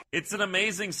for us. It's an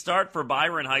amazing start for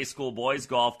Byron High School boys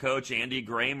golf coach Andy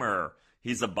Gramer.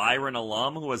 He's a Byron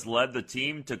alum who has led the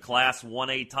team to Class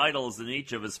 1A titles in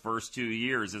each of his first 2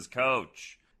 years as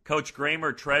coach. Coach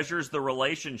Gramer treasures the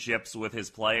relationships with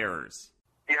his players.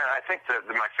 Yeah, I think that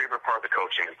my favorite part of the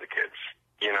coaching is the kids,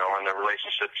 and the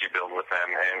relationships you build with them.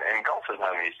 And golf is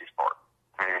not an easy sport,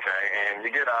 okay? And you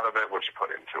get out of it what you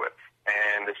put into it.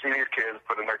 And to see these kids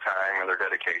put in their time and their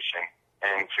dedication,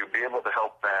 and to be able to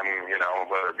help them,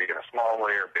 whether it be in a small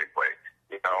way or a big way,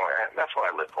 and that's what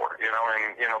I live for, And,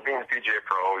 being a PGA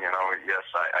pro, yes,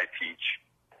 I teach.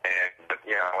 But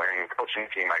in coaching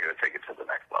the team, I got to take it to the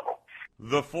next level.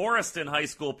 The Forreston High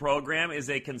School program is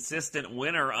a consistent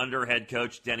winner under head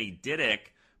coach Denny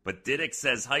Diddick, but Diddick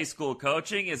says high school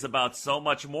coaching is about so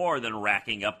much more than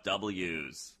racking up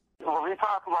W's. Well, we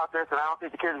talk about this, and I don't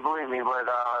think the kids believe me, but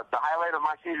the highlight of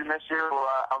my season this year,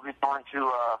 I'll be going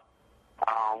to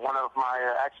one of my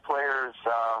ex-players'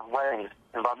 weddings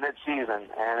about mid-season,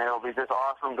 and it'll be just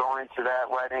awesome going to that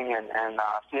wedding and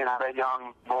seeing how that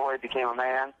young boy became a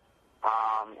man,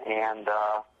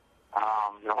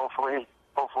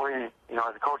 hopefully,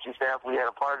 as a coaching staff, we had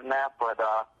a part in that, but,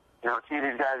 see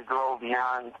these guys grow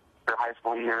beyond their high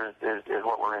school years is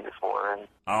what we're in it for. And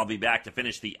I'll be back to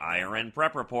finish the IRN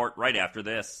Prep Report right after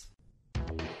this.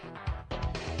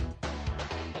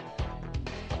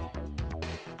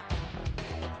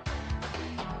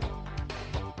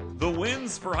 The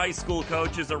wins for high school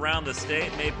coaches around the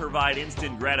state may provide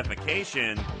instant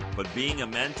gratification, but being a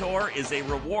mentor is a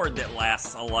reward that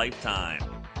lasts a lifetime.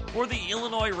 For the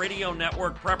Illinois Radio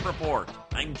Network Prep Report,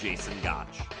 I'm Jason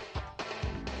Gotch.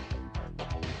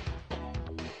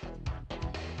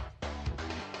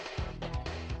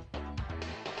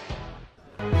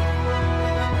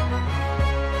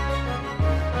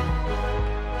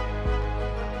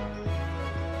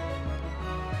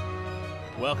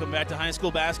 Welcome back to high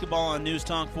school basketball on News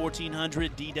Talk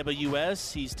 1400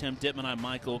 DWS. He's Tim Dittman. I'm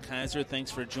Michael Kaiser. Thanks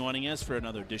for joining us for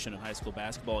another edition of high school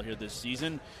basketball here this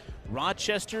season.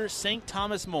 Rochester, St.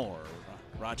 Thomas More.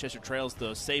 Rochester trails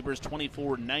the Sabres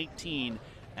 24-19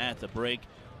 at the break.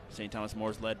 St. Thomas More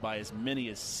is led by as many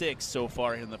as 6 so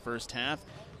far in the first half,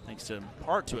 thanks in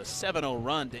part to a 7-0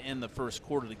 run to end the first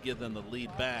quarter to give them the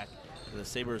lead back. The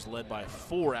Sabres led by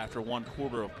 4 after 1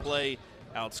 quarter of play.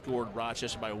 Outscored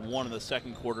Rochester by 1 in the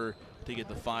second quarter to get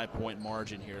the 5-point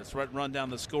margin here. Let's run down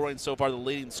the scoring. So far, the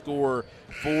leading scorer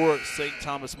for St.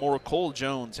 Thomas More, Cole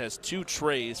Jones, has 2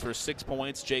 trays for 6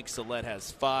 points. Jake Sillette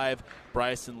has 5.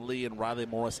 Bryson Lee and Riley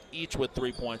Morris each with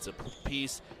 3 points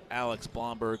apiece. Alex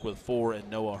Blomberg with 4 and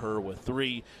Noah Herr with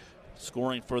 3.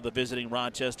 Scoring for the visiting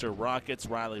Rochester Rockets,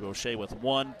 Riley Roche with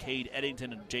 1. Cade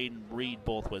Eddington and Jaden Reed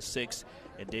both with 6.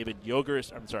 And David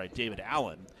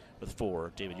Allen with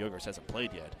 4. David Yogers hasn't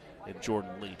played yet. And Jordan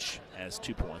Leach has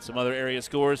 2 points. Some other area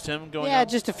scores, Tim, going on? Yeah,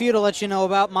 just a few to let you know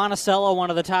about. Monticello,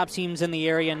 one of the top teams in the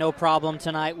area, no problem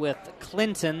tonight with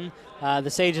Clinton.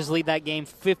 The Sages lead that game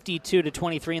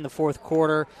 52-23 in the fourth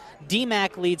quarter.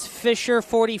 DMAC leads Fisher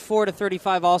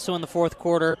 44-35 also in the fourth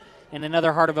quarter. And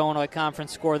another Heart of Illinois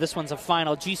Conference score. This one's a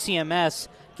final. GCMS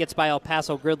gets by El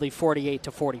Paso Gridley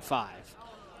 48-45.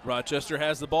 Rochester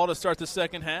has the ball to start the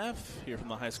second half. Here from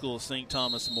the high school of St.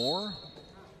 Thomas More.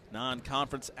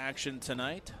 Non-conference action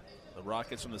tonight. The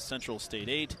Rockets from the Central State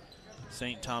 8.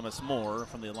 St. Thomas More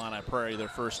from the Illini Prairie, their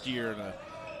first year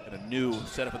in a new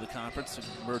setup of the conference.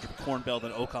 Merge with Corn Belt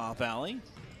and Okaw Valley.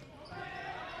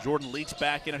 Jordan Leach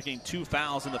back in after getting 2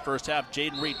 fouls in the first half.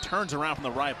 Jaden Reed turns around from the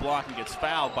right block and gets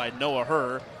fouled by Noah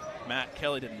Herr. Matt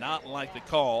Kelly did not like the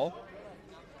call.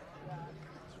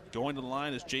 Going to the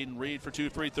line is Jaden Reed for 2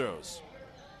 free throws.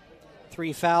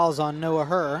 3 fouls on Noah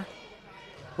Herr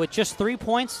with just 3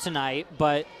 points tonight,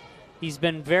 but he's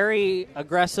been very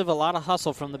aggressive, a lot of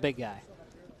hustle from the big guy.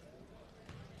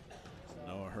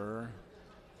 Noah Herr.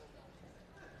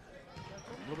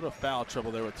 A little bit of foul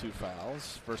trouble there with 2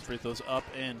 fouls. First free throw's up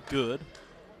and good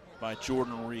by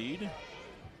Jordan Reed.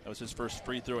 That was his first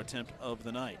free throw attempt of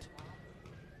the night.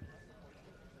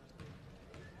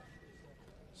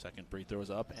 Second free throw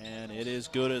is up, and it is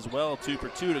good as well. 2 for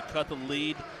 2 to cut the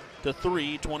lead to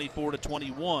 3,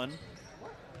 24-21.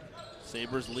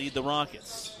 Sabres lead the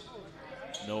Rockets.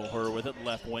 No her with it,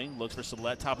 left wing, looks for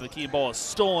Salette, top of the key, ball is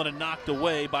stolen and knocked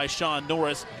away by Sean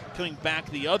Norris. Coming back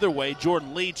the other way,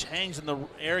 Jordan Leach hangs in the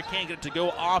air, can't get it to go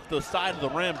off the side of the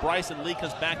rim. Bryson Lee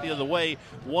comes back the other way,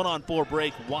 1-on-4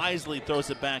 break, wisely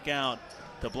throws it back out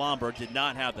to Blomberg, did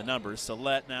not have the numbers.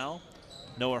 Salette now,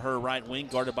 Noah Herr right wing,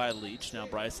 guarded by Leach. Now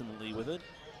Bryson Lee with it.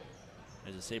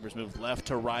 As the Sabres move left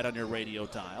to right on your radio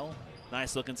dial.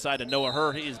 Nice look inside to Noah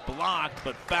Herr. He is blocked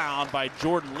but fouled by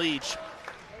Jordan Leach.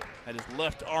 Had his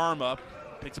left arm up.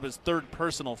 Picks up his third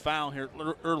personal foul here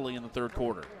early in the third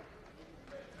quarter.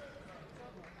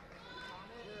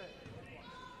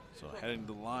 So heading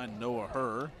to the line, Noah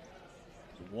Herr.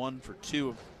 1 for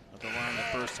 2 at the line in the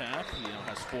first half. He now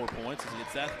has 4 points as he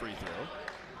gets that free throw.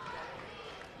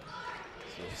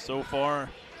 So far,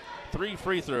 3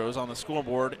 free throws on the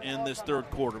scoreboard in this third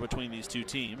quarter between these two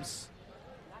teams.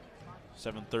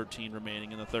 7:13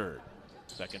 remaining in the third.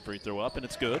 Second free throw up, and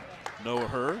it's good. Noah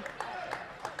Herr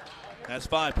has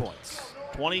 5 points.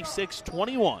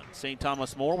 26-21. St.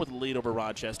 Thomas More with the lead over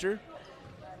Rochester.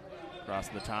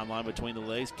 Crossing the timeline between the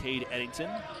legs, Cade Eddington,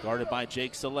 guarded by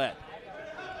Jake Salette.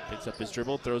 Picks up his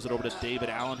dribble, throws it over to David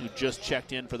Allen, who just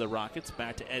checked in for the Rockets.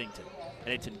 Back to Eddington.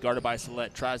 Eddington guarded by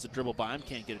Salette, tries to dribble by him,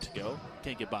 can't get it to go,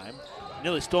 can't get by him.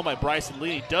 Nearly stolen by Bryson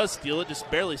Lee. He does steal it, just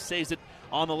barely saves it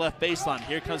on the left baseline.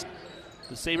 Here comes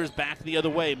the Sabres back the other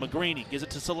way. McGreeny gives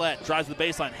it to Salette, drives the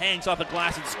baseline, hangs off the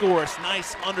glass and scores.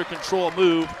 Nice under control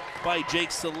move by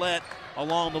Jake Salette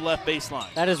along the left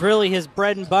baseline. That is really his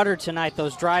bread and butter tonight,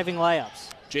 those driving layups.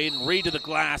 Jaden Reed to the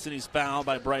glass, and he's fouled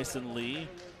by Bryson Lee.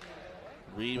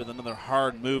 Reed with another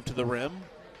hard move to the rim.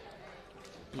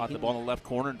 Caught the ball in the left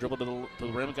corner and dribbled to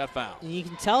the rim and got fouled. You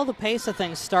can tell the pace of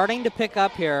things starting to pick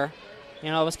up here. You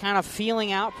know, it was kind of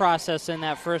feeling out process in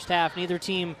that first half. Neither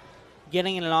team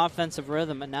getting in an offensive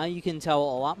rhythm, and now you can tell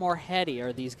a lot more heady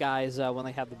are these guys when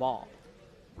they have the ball.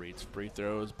 Reed's free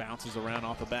throws, bounces around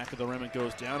off the back of the rim and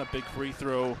goes down. A big free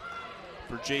throw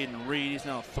for Jaden Reed. He's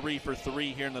now 3 for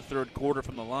 3 here in the third quarter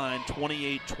from the line,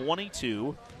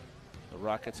 28-22. The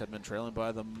Rockets have been trailing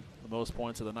by the most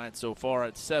points of the night so far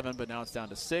at 7, but now it's down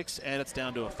to 6, and it's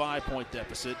down to a 5-point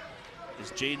deficit.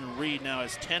 As Jaden Reed now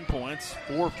has 10 points,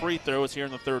 4 free throws here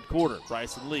in the third quarter.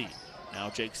 Bryson Lee, now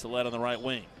Jake Salette on the right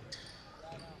wing.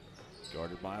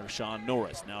 Guarded by Rashawn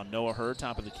Norris. Now Noah Herr,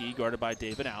 top of the key, guarded by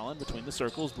David Allen. Between the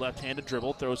circles, left-handed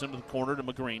dribble, throws into the corner to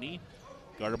McGreeny.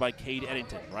 Guarded by Cade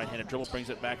Eddington. Right-handed dribble, brings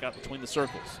it back out between the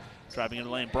circles. Driving in the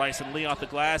lane, Bryson Lee off the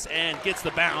glass and gets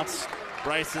the bounce.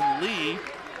 Bryson Lee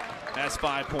has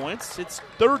 5 points. It's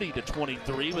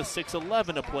 30-23 with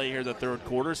 6:11 to play here in the third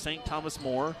quarter. St. Thomas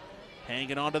More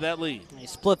hanging on to that lead. He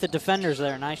split the defenders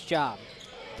there. Nice job.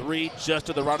 3 just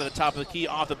to the right of the top of the key,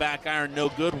 off the back iron, no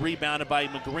good. Rebounded by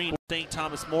McGreeny. St.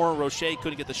 Thomas More, Roche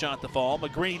couldn't get the shot to fall.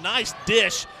 McGreeny, nice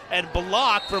dish and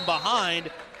block from behind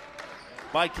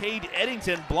by Cade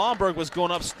Eddington. Blomberg was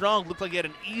going up strong. Looked like he had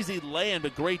an easy lay-in,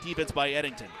 but great defense by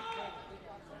Eddington.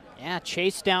 Yeah,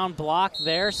 chase down block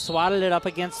there. Swatted it up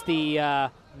against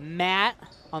the mat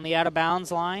on the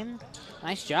out-of-bounds line.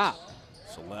 Nice job.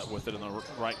 Salette with it in the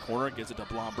right corner. Gives it to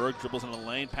Blomberg. Dribbles in the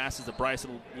lane. Passes to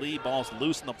Bryson Lee. Ball's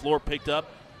loose on the floor. Picked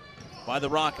up by the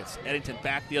Rockets. Eddington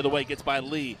back the other way. Gets by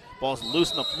Lee. Ball's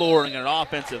loose on the floor and an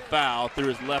offensive foul through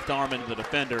his left arm into the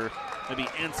defender. Maybe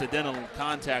incidental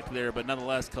contact there, but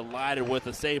nonetheless collided with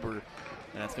the Sabre. And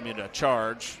that's going to be a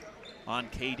charge on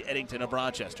Cade Eddington of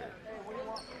Rochester.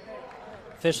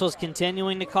 Officials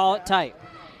continuing to call it tight.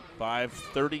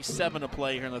 5:37 to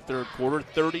play here in the third quarter.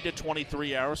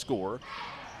 30-23 our score.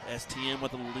 STM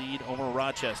with the lead over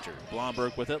Rochester.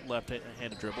 Blomberg with it,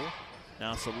 left-handed dribble.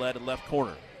 Now Salette in left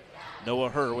corner.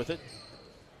 Noah Herr with it.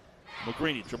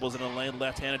 McGreeny dribbles in the lane,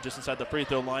 left-handed just inside the free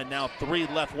throw line. Now 3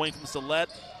 left wing from Salette.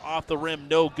 Off the rim,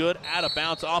 no good. Out of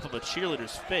bounds off of a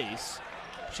cheerleader's face.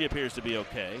 She appears to be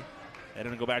okay. And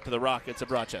going to go back to the Rockets of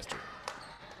Rochester.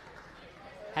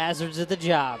 Hazards at the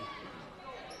job.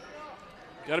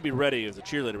 Got to be ready as a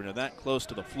cheerleader when you're that close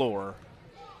to the floor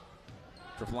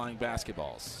for flying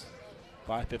basketballs.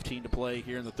 5:15 to play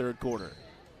here in the third quarter.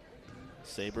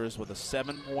 Sabres with a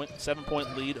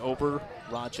 7-point lead over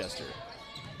Rochester.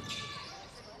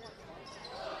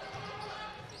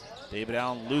 David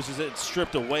Allen loses it. It's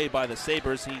stripped away by the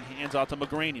Sabres. He hands off to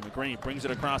McGreeny. McGreeny brings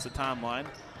it across the timeline.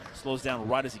 Slows down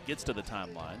right as he gets to the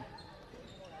timeline.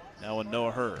 Now with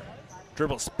Noah Herr.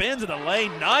 Dribble spins in the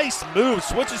lane. Nice move.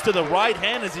 Switches to the right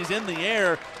hand as he's in the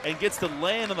air and gets the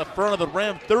land on the front of the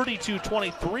rim.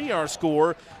 32-23 our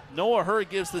score. Noah Herr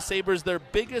gives the Sabres their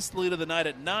biggest lead of the night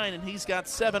at 9, and he's got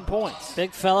 7 points.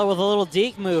 Big fella with a little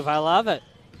deke move. I love it.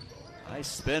 Nice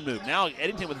spin move. Now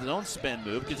Eddington with his own spin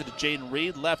move. Gives it to Jaden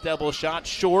Reed. Left elbow shot.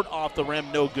 Short off the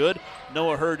rim. No good.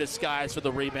 Noah Hurd disguised for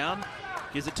the rebound.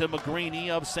 Gives it to McGreeny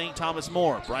of St. Thomas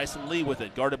More. Bryson Lee with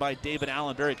it. Guarded by David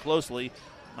Allen very closely.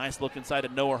 Nice look inside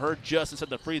of Noah Hurd just inside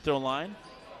the free throw line.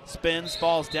 Spins,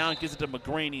 falls down, gives it to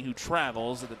McGreeny, who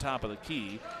travels at the top of the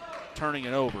key. Turning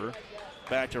it over.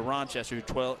 Back to Rochester,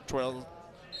 who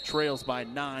trails by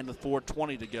 9 with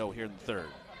 4:20 to go here in the third.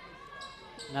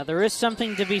 Now, there is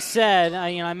something to be said.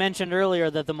 I mentioned earlier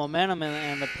that the momentum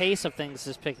and the pace of things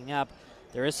is picking up.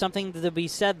 There is something to be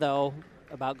said, though,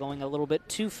 about going a little bit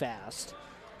too fast.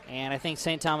 And I think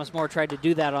St. Thomas More tried to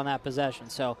do that on that possession.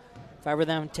 So if I were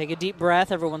them, take a deep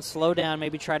breath, everyone slow down,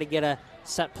 maybe try to get a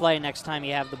set play next time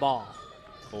you have the ball.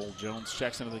 Cole Jones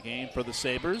checks into the game for the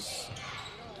Sabres.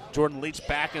 Jordan Leach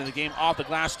back into the game off the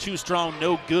glass, too strong,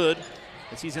 no good,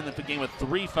 as he's in the game with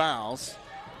 3 fouls.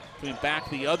 Coming back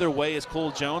the other way is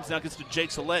Cole Jones. Now gets to Jake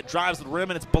Sillette, drives the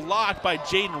rim, and it's blocked by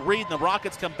Jaden Reed. And the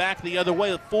Rockets come back the other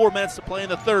way with 4 minutes to play in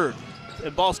the third.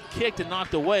 And ball's kicked and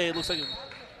knocked away. It looks like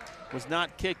it was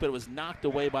not kicked, but it was knocked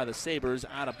away by the Sabres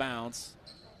out of bounds.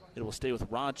 It will stay with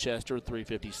Rochester,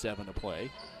 3:57 to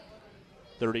play.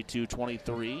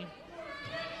 32-23.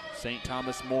 St.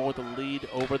 Thomas More with the lead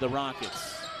over the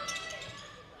Rockets.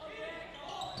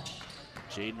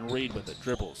 Jaden Reed with it,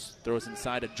 dribbles, throws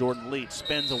inside to Jordan Leach,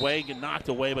 spins away, get knocked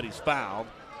away, but he's fouled.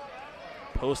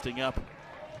 Posting up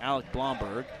Alec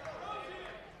Blomberg.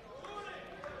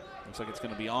 Looks like it's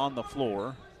going to be on the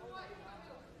floor.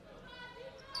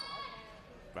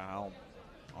 Foul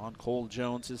on Cole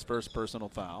Jones, his first personal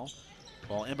foul.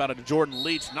 Ball inbounded to Jordan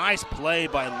Leach. Nice play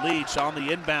by Leach on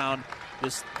the inbound.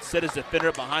 Just set his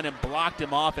defender behind him, blocked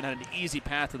him off, and had an easy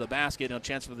path to the basket. No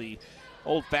chance for the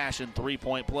old-fashioned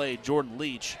three-point play. Jordan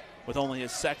Leach with only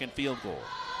his second field goal.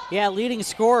 Yeah, leading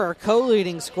scorer,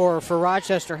 co-leading scorer for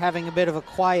Rochester, having a bit of a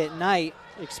quiet night.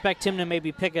 Expect him to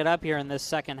maybe pick it up here in this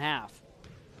second half.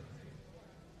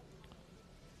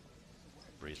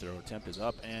 Free throw attempt is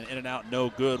up and in and out,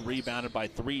 no good. Rebounded by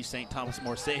 3 St. Thomas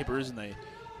More Sabres, and they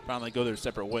finally go their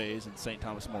separate ways, and St.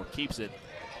 Thomas More keeps it.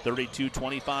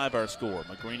 32-25 our score.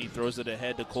 McGreeny throws it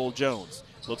ahead to Cole Jones.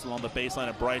 Looks along the baseline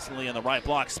at Bryson Lee on the right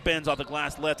block. Spins off the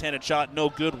glass, left-handed shot, no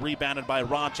good. Rebounded by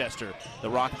Rochester. The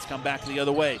Rockets come back the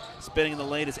other way. Spinning in the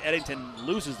lane as Eddington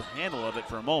loses the handle of it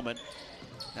for a moment.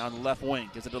 Now on the left wing,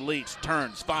 gives it to Leach.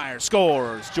 Turns, fires,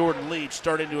 scores. Jordan Leach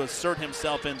starting to assert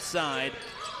himself inside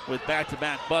with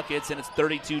back-to-back buckets, and it's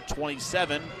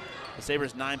 32-27. The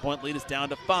Sabres' 9-point lead is down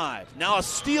to 5. Now a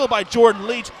steal by Jordan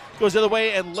Leach. Goes the other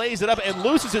way and lays it up and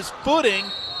loses his footing.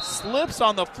 Slips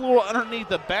on the floor underneath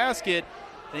the basket.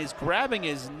 And he's grabbing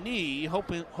his knee.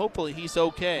 Hopefully he's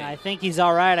okay. I think he's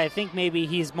all right. I think maybe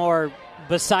he's more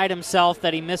beside himself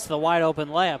that he missed the wide-open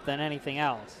layup than anything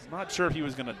else. I'm not sure if he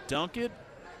was going to dunk it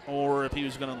or if he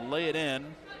was going to lay it in.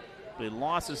 But he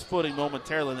lost his footing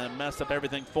momentarily and then messed up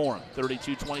everything for him.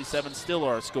 32-27 still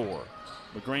our score.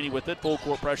 McGreeny with it. Full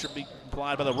court pressure being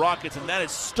applied by the Rockets, and that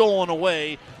is stolen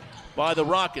away by the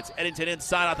Rockets. Eddington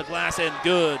inside out the glass and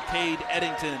good. Cade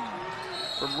Eddington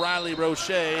from Riley Roche,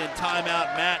 and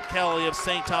timeout Matt Kelly of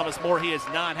St. Thomas More. He is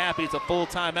not happy. It's a full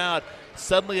timeout.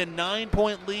 Suddenly a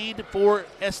 9-point lead for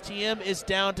STM is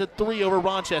down to 3 over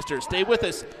Rochester. Stay with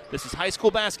us. This is high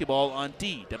school basketball on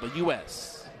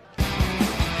DWS.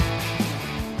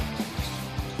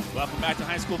 Welcome back to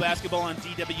high school basketball on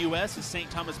DWS as St.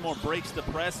 Thomas More breaks the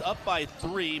press up by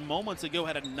 3. Moments ago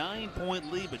had a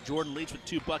 9-point lead, but Jordan Leach with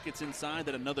 2 buckets inside,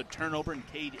 then another turnover, and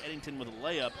Cade Eddington with a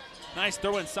layup. Nice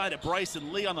throw inside at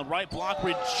Bryson Lee on the right block,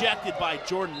 rejected by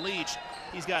Jordan Leach.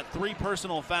 He's got 3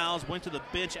 personal fouls, went to the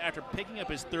bench after picking up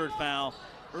his 3rd foul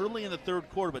early in the 3rd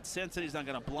quarter, but since then he's not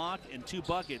going to block, and 2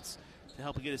 buckets to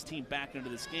help get his team back into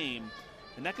this game.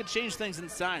 And that could change things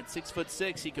inside.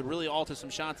 6'6", he could really alter some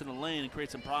shots in the lane and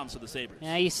create some problems for the Sabres.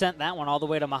 Yeah, he sent that one all the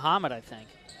way to Muhammad, I think.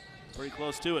 Pretty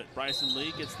close to it. Bryson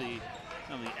Lee gets the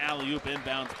alley-oop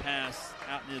inbounds pass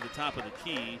out near the top of the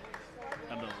key.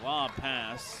 And the lob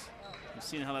pass. We've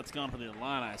seen how that's gone for the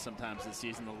Illini sometimes this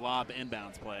season. The lob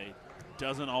inbounds play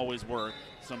doesn't always work.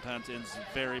 Sometimes ends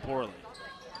very poorly.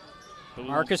 But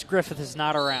Marcus Griffith is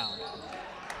not around.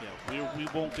 Yeah, we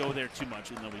won't go there too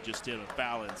much, even though we just did a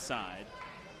foul inside.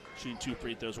 Shooting 2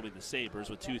 free throws will be the Sabres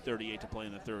with 2:38 to play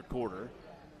in the 3rd quarter.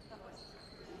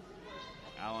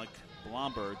 Alec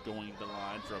Blomberg going to the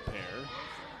line for a pair.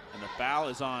 And the foul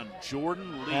is on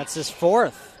Jordan Leach. That's his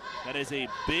 4th. That is a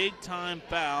big-time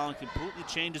foul and completely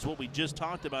changes what we just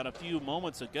talked about a few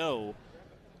moments ago.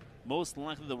 Most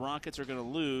likely the Rockets are going to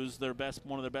lose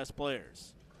one of their best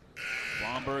players.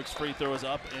 Blomberg's free throw is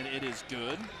up, and it is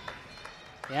good.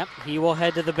 Yep, he will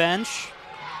head to the bench.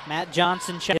 Matt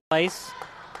Johnson checks place.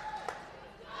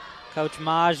 Coach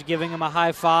Maj giving him a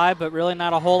high five, but really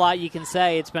not a whole lot you can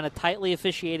say. It's been a tightly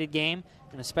officiated game,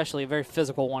 and especially a very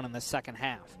physical one in the second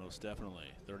half. Most definitely.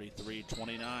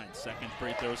 33-29. Second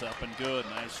free throw's up and good.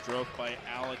 Nice stroke by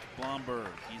Alec Blomberg.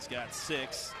 He's got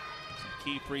 6. Some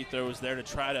key free throws there to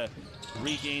try to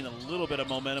regain a little bit of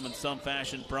momentum in some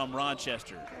fashion from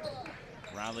Rochester.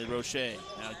 Riley Roche.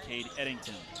 Now Cade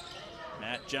Eddington.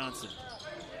 Matt Johnson.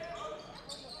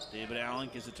 David Allen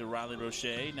gives it to Riley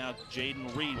Roche. Now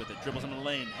Jaden Reed with it. Dribbles into the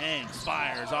lane. Hangs.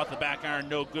 Fires. Off the back iron.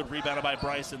 No good. Rebounded by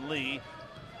Bryson Lee.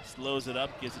 Slows it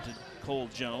up. Gives it to Cole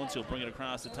Jones. He'll bring it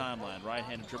across the timeline.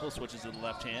 Right-handed dribble. Switches to the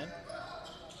left hand.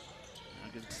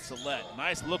 Now gives it to Salette.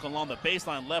 Nice look along the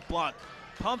baseline. Left block.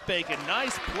 Pump fake. And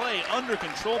nice play under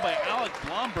control by Alec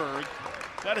Blomberg.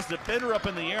 Got his defender up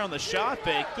in the air on the shot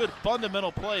fake. Good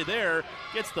fundamental play there.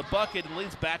 Gets the bucket and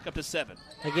leads back up to 7.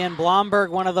 Again, Blomberg,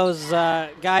 one of those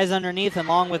guys underneath,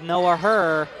 along with Noah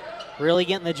Herr, really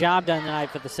getting the job done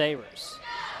tonight for the Sabres.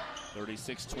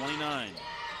 36-29.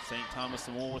 St. Thomas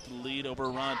More with the lead over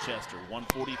Rochester.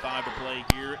 1:45 to play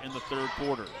here in the third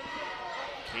quarter.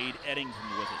 Cade Eddington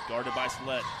with it, guarded by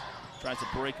Sled. Tries to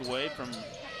break away from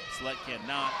Sled,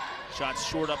 cannot. Shot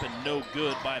short up and no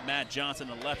good by Matt Johnson.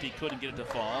 The lefty couldn't get it to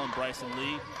fall, and Bryson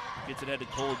Lee gets it ahead to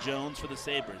Cole Jones for the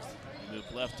Sabres. You move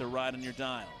left to right on your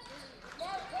dial.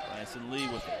 Bryson Lee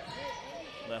with it.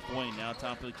 Left wing, now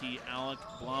top of the key, Alec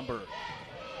Blomberg.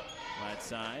 Right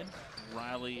side,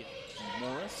 Riley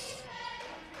Morris.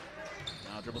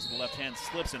 Now dribbles to the left hand,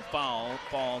 slips and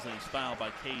falls, and he's fouled by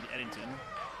Cade Eddington.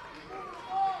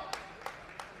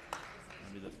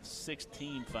 That'll be the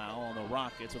 16th foul on the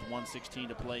Rockets with 1:16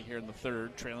 to play here in the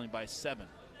third, trailing by 7.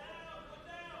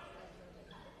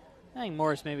 I think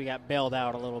Morris maybe got bailed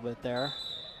out a little bit there,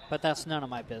 but that's none of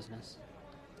my business.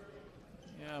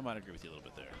 Yeah, I might agree with you a little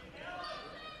bit there.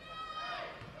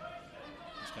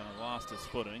 He's kind of lost his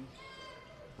footing.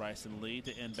 Bryson Lee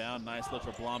to inbound. Nice look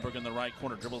for Blomberg in the right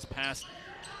corner. Dribbles past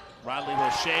Riley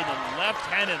Roche. The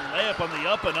left-handed layup on the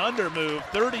up and under move.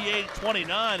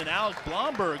 38-29, and Alec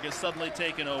Blomberg has suddenly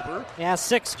taken over. Yeah,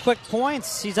 6 quick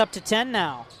points. He's up to 10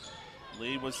 now.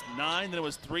 Lead was 9, then it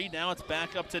was 3. Now it's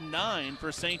back up to 9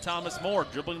 for St. Thomas More.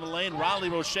 Dribbling the lane. Riley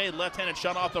Roche, left-handed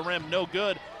shot off the rim. No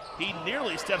good. He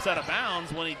nearly steps out of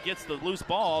bounds when he gets the loose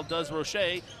ball. Does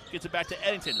Roche. Gets it back to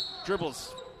Eddington.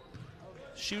 Dribbles.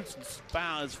 Shoots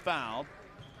and is fouled.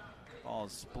 Ball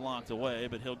is blocked away,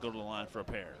 but he'll go to the line for a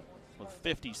pair with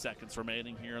 50 seconds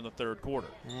remaining here in the third quarter.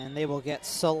 And they will get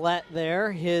Salette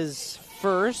there, his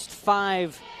first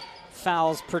 5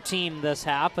 fouls per team this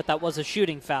half, but that was a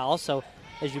shooting foul, so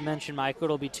as you mentioned, Michael,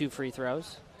 it'll be 2 free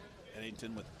throws.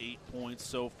 Eddington with 8 points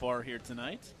so far here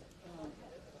tonight.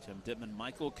 Tim Dittman,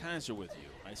 Michael Kaiser with you.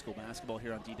 High school basketball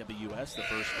here on DWS. The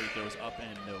first free throw is up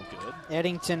and no good.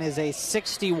 Eddington is a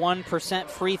 61%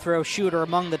 free throw shooter,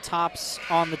 among the tops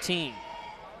on the team.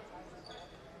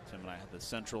 Tim and I had the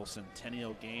Central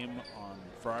Centennial game on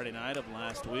Friday night of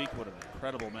last week. What an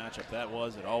incredible matchup that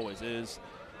was. It always is.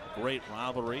 A great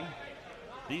rivalry.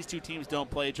 These two teams don't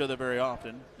play each other very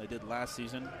often. They did last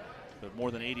season, but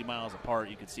more than 80 miles apart.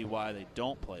 You can see why they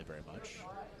don't play very much.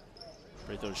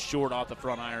 Free throw short off the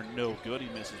front iron, no good. He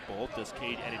misses both. Does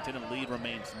Cade Eddington, and lead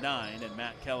remains 9, and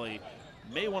Matt Kelly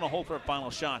may want to hold for a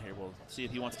final shot here. We'll see if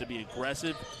he wants to be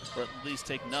aggressive or at least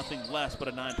take nothing less but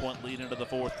a 9-point lead into the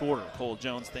fourth quarter. Cole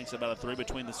Jones thinks about a 3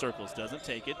 between the circles, doesn't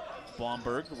take it.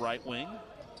 Blomberg, right wing,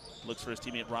 looks for his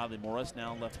teammate Riley Morris,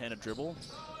 now left-handed dribble.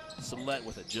 Salette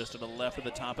with it just to the left of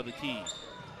the top of the key.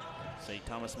 St.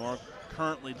 Thomas More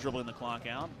currently dribbling the clock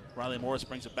out. Riley Morris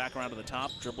brings it back around to the top,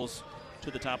 dribbles to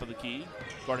the top of the key.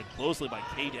 Guarded closely by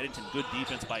Cade Eddington. Good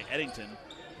defense by Eddington.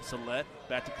 Salette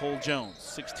back to Cole Jones.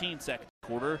 16-second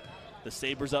quarter. The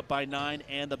Sabres up by 9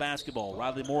 and the basketball.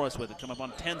 Riley Morris with it. Come up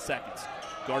on 10 seconds.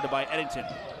 Guarded by Eddington.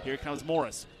 Here comes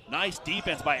Morris. Nice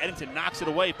defense by Eddington. Knocks it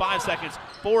away. 5 seconds.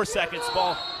 4 seconds.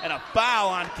 Ball. And a foul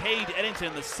on Cade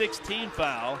Eddington. The 16th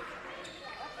foul.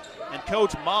 And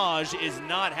Coach Maj is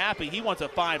not happy. He wants a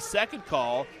 5-second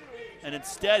call. And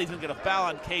instead, he's going to get a foul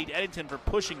on Cade Eddington for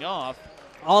pushing off.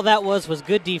 All that was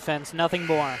good defense, nothing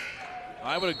more.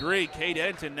 I would agree. Cade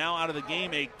Eddington now out of the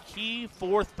game. A key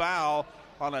 4th foul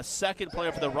on a second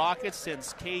player for the Rockets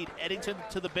sends Cade Eddington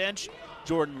to the bench.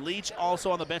 Jordan Leach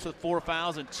also on the bench with 4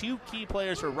 fouls. And 2 key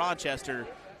players for Rochester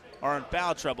are in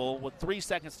foul trouble with 3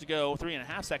 seconds to go,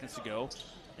 3.5 seconds to go.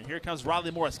 And here comes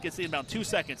Riley Morris. Gets in about 2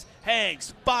 seconds.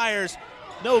 Hangs, fires.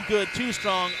 No good, too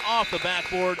strong, off the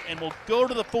backboard, and we'll go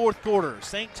to the fourth quarter.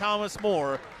 St. Thomas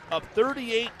More up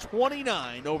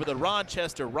 38-29 over the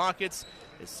Rochester Rockets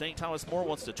as St. Thomas More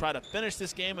wants to try to finish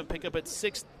this game and pick up its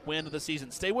 6th win of the season.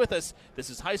 Stay with us.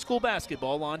 This is high school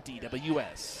basketball on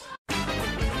DWS.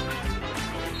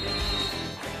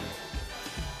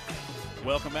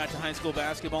 Welcome back to high school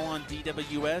basketball on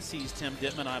DWS. He's Tim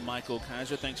Dittman. I'm Michael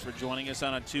Kaiser. Thanks for joining us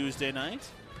on a Tuesday night.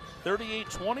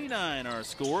 38-29 our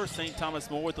score. St.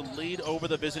 Thomas More with the lead over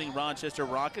the visiting Rochester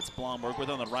Rockets. Blomberg with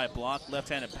on the right block.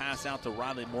 Left-handed pass out to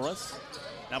Riley Morris.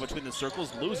 Now between the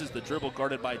circles, loses the dribble,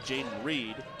 guarded by Jaden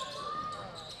Reed.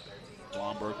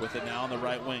 Blomberg with it now on the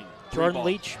right wing. Jordan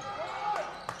Leach.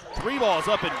 3 balls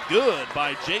up and good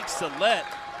by Jake Sillette.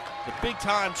 The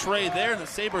big-time tray there, and the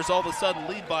Sabres all of a sudden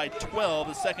lead by 12,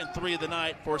 the second 3 of the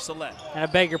night for Sillette. And I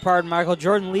beg your pardon, Michael.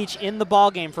 Jordan Leach in the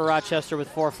ballgame for Rochester with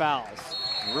 4 fouls.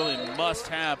 Really must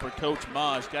have for Coach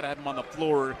Maj. Got to have him on the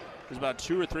floor. There's about a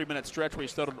 2 or 3 minute stretch where he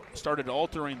started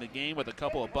altering the game with a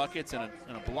couple of buckets and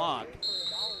a block.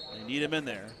 They need him in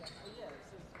there.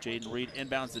 Jaden Reed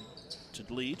inbounds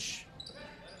to Leach.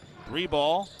 3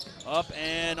 ball, up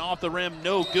and off the rim,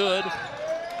 no good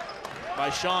by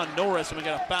Sean Norris, and we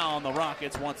got a foul on the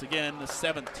Rockets once again, the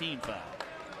 17th foul.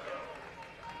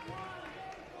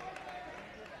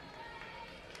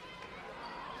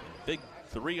 Big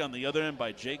 3 on the other end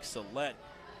by Jake Sillette.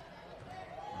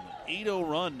 An 8-0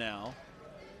 run now,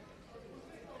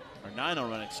 or 9-0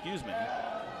 run, excuse me.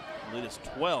 The lead is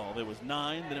 12. It was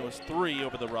 9, then it was 3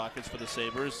 over the Rockets for the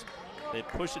Sabres. They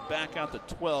push it back out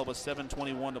to 12 with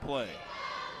 7:21 to play.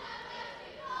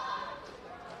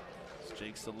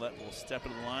 Jake Sillette will step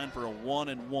into the line for a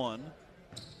 1-and-1.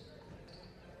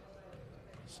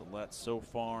 Sillette so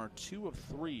far 2 of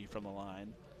 3 from the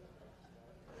line.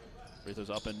 Free throws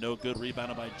up and no good.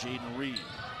 Rebounded by Jaden Reed.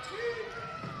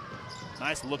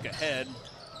 Nice look ahead.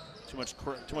 Too much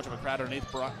of a crowd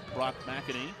underneath Brock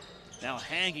McEnany. Now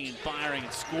hanging and firing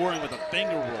and scoring with a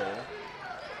finger roll.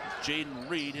 Jaden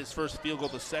Reed, his first field goal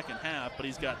of the second half, but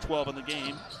he's got 12 in the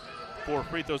game. 4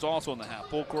 free throws also in the half.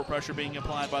 Full court pressure being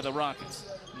applied by the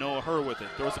Rockets. Noah Herr with it.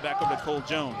 Throws it back over to Cole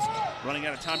Jones. Running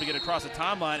out of time to get across the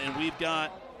timeline, and we've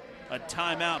got a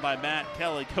timeout by Matt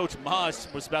Kelly. Coach Moss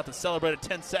was about to celebrate a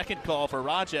 10-second call for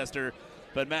Rochester,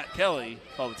 but Matt Kelly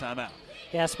called the timeout.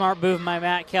 Yeah, smart move by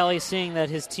Matt Kelly, seeing that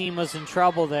his team was in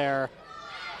trouble there.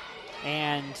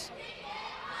 And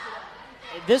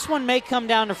this one may come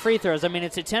down to free throws. I mean,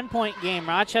 it's a 10-point game.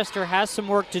 Rochester has some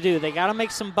work to do. They got to make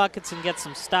some buckets and get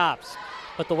some stops.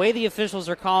 But the way the officials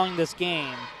are calling this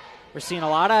game, we're seeing a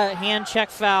lot of hand check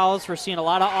fouls. We're seeing a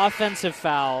lot of offensive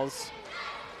fouls.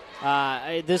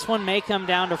 This one may come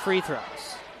down to free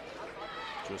throws.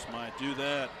 Just might do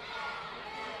that.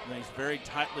 And he's very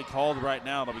tightly called right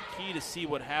now. It'll be key to see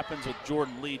what happens with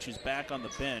Jordan Leach, who's back on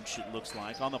the bench, it looks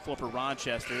like. On the floor for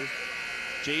Rochester,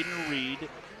 Jaden Reed,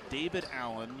 David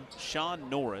Allen, Sean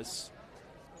Norris,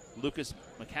 Lucas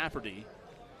McCafferty,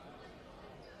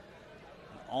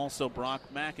 and also Brock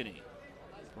McEnany.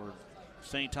 For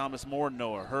St. Thomas More,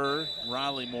 Noah Herr,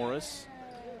 Riley Morris,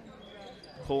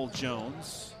 Cole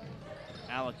Jones,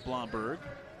 Alec Blomberg,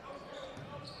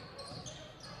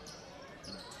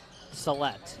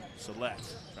 Sillette.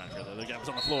 Trying to get the other guy was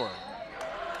on the floor.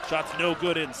 Shots no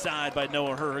good inside by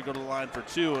Noah Herr. Go to the line for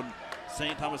 2, and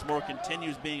St. Thomas More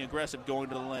continues being aggressive going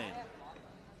to the lane.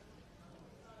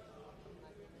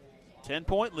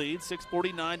 10-point lead,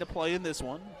 6:49 to play in this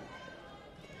one.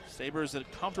 Sabres at a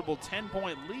comfortable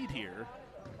 10-point lead here.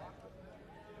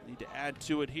 Need to add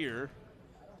to it here.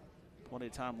 Plenty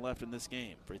of time left in this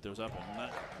game. Free throws up,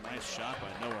 and nice shot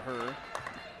by Noah Herr.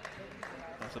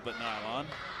 Nothing but nylon.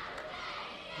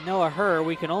 Noah Herr,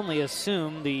 we can only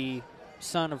assume the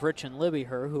son of Rich and Libby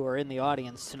Herr, who are in the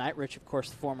audience tonight. Rich, of course,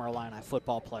 the former Illini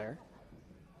football player.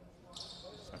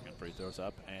 Second free throws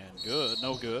up and good.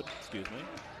 No good, excuse me.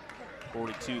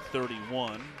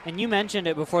 42-31. And you mentioned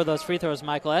it before those free throws,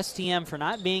 Michael. STM, for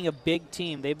not being a big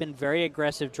team, they've been very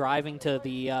aggressive driving to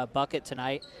the bucket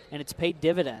tonight, and it's paid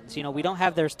dividends. You know, we don't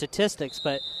have their statistics,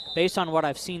 but based on what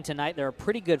I've seen tonight, they're a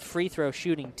pretty good free throw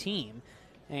shooting team.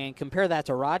 And compare that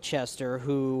to Rochester,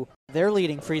 who their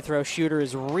leading free throw shooter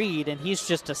is Reed, and he's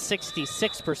just a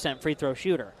 66% free throw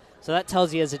shooter. So that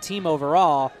tells you as a team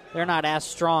overall, they're not as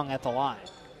strong at the line.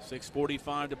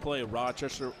 6:45 to play.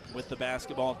 Rochester with the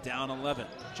basketball, down 11.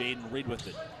 Jaden Reed with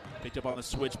it. Picked up on the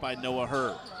switch by Noah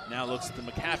Herr. Now looks to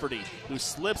McCafferty, who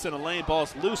slips in a lane.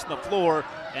 Ball's loose on the floor,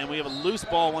 and we have a loose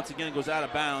ball once again. Goes out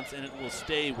of bounds, and it will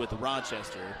stay with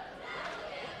Rochester.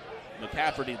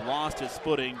 McCafferty lost his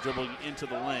footing, dribbling into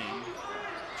the lane,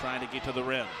 trying to get to the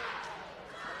rim.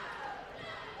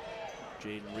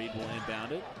 Jaden Reed will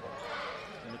inbound it.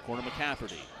 In the corner,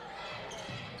 McCafferty.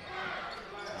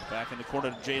 Back in the corner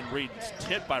to Jaden Reed. It's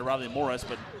tipped by Riley Morris,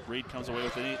 but Reed comes away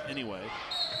with it anyway.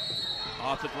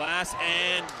 Off the glass,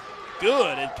 and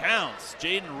good. It counts.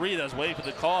 Jaden Reed, I was waiting for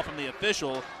the call from the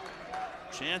official.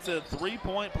 Chance at a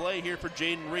three-point play here for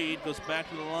Jaden Reed. Goes back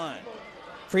to the line.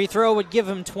 Free throw would give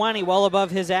him 20, well above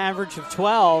his average of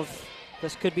 12.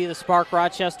 This could be the spark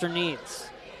Rochester needs.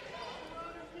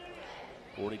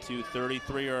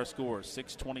 42-33 our score.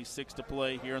 6:26 to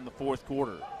play here in the fourth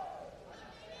quarter.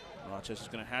 Rochester's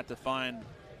going to have to find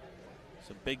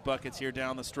some big buckets here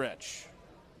down the stretch.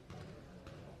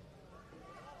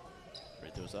 Free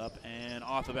throws up and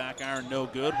off the back iron, no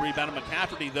good. Rebound to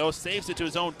McCafferty, though, saves it to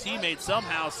his own teammate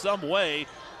somehow, some way.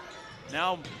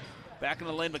 Now back in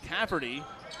the lane, McCafferty.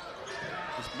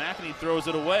 As McEnany throws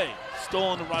it away.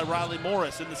 Stolen by Riley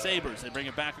Morris in the Sabres. They bring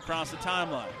it back across the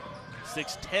timeline.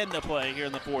 6:10 to play here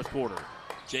in the fourth quarter.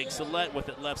 Jake Sillette with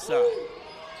it left side.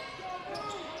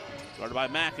 Guarded by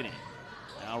McEnany.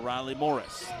 Now Riley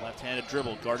Morris. Left-handed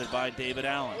dribble guarded by David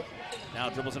Allen. Now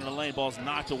dribbles into the lane. Ball's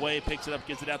knocked away. Picks it up.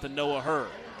 Gets it out to Noah Herr.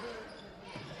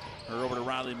 Herr over to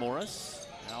Riley Morris.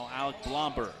 Now Alec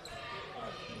Blomberg.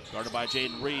 Guarded by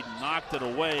Jaden Reed. Knocked it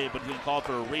away, but he called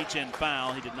for a reach-in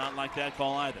foul. He did not like that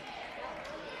call either.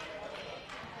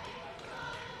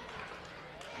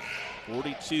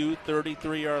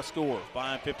 42-33 our score.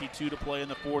 5:52 to play in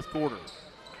the fourth quarter.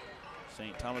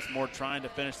 St. Thomas More trying to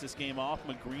finish this game off.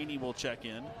 McGreeny will check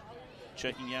in.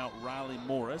 Checking out Riley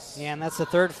Morris. Yeah, and that's the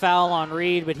third foul on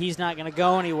Reed, but he's not going to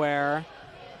go anywhere.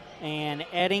 And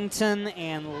Eddington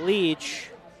and Leach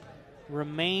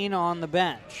remain on the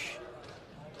bench.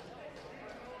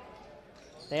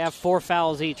 They have 4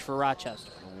 fouls each for Rochester.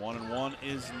 1-1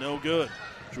 is no good.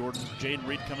 Jaden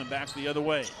Reed coming back the other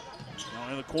way. Now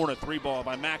in the corner, 3 ball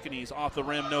by McEnany's off the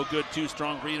rim, no good. Too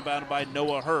strong, rebounded by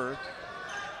Noah Herr.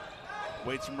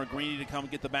 Waits for McGreeny to come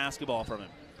get the basketball from him.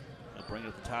 They'll bring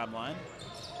it to the timeline.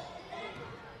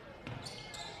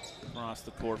 Across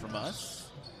the court from us.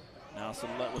 Now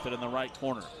Sillette with it in the right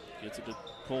corner. Gets it to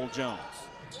Cole Jones.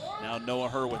 Now Noah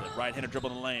Herr with it. Right-handed dribble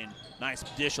in the lane. Nice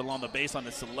dish along the baseline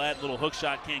to Sillette. Little hook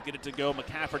shot, can't get it to go.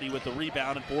 McCafferty with the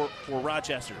rebound and for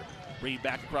Rochester. Reed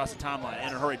back across the timeline.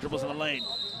 In a hurry, dribbles in the lane.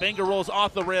 Finger rolls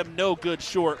off the rim, no good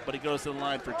short, but he goes to the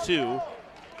line for 2.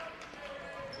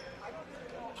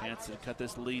 Chance to cut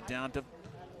this lead down to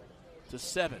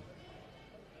 7.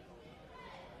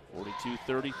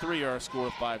 42-33 our score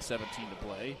with 5:17 to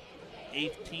play.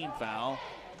 8th team foul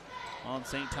on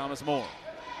St. Thomas More.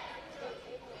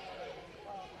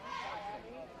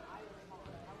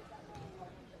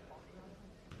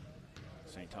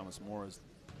 St. Thomas More has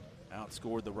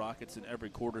outscored the Rockets in every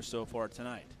quarter so far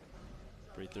tonight.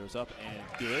 Free throws up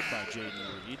and good by Jaden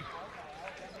Reed.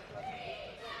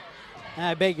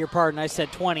 I beg your pardon, I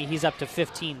said 20. He's up to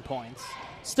 15 points.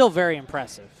 Still very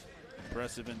impressive.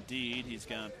 Impressive indeed. He's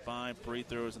got 5 free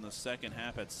throws in the second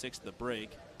half at 6 at the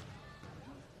break.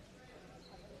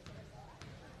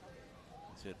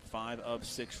 He's hit 5 of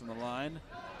 6 from the line.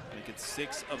 Make it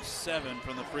 6 of 7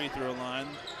 from the free throw line.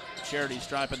 Charity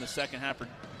stripe in the second half for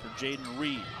Jaden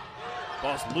Reed.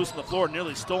 Ball's loose on the floor,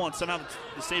 nearly stolen. Somehow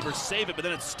the Sabres save it, but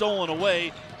then it's stolen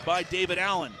away by David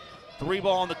Allen. 3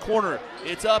 ball in the corner.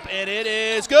 It's up, and it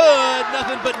is good.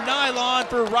 Nothing but nylon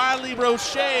for Riley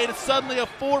Roche. It's suddenly a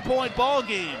 4-point ball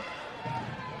game.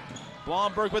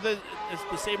 Blomberg with it as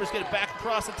the Sabres get it back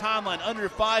across the timeline. Under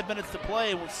 5 minutes to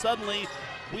play. Well, suddenly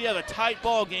we have a tight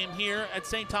ball game here at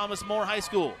St. Thomas More High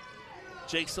School.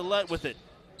 Jake Sillette with it.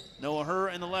 Noah Herr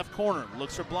in the left corner.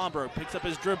 Looks for Blomberg. Picks up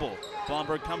his dribble.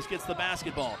 Blomberg comes, gets the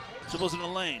basketball. Dribbles in the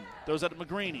lane. Throws out to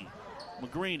McGreeny.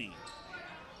 McGreeny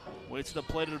waits for the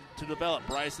play to develop.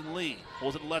 Bryson Lee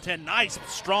holds it left hand. Nice,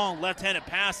 strong left-handed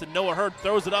pass, and Noah Herr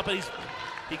throws it up, and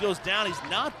he goes down. He's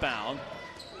not fouled.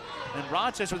 And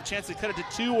Rochester with a chance to cut it to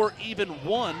 2 or even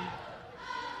 1.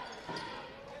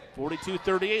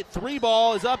 42-38. 3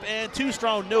 ball is up and too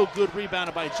strong. No good.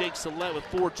 Rebounded by Jake Sillette with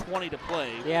 4:20 to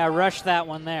play. Yeah, rushed that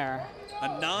one there. A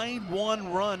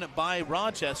 9-1 run by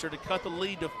Rochester to cut the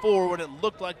lead to 4 when it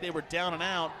looked like they were down and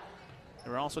out.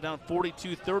 They were also down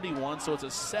 42-31, so it's a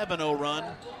 7-0 run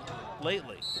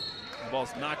lately. The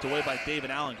ball's knocked away by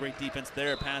David Allen. Great defense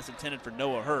there. Pass intended for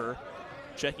Noah Herr.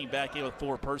 Checking back in with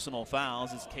 4 personal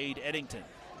fouls is Cade Eddington.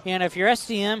 And if you're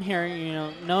STM here,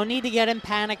 no need to get in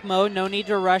panic mode. No need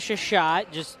to rush a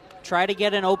shot. Just try to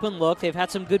get an open look. They've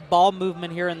had some good ball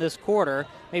movement here in this quarter.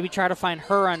 Maybe try to find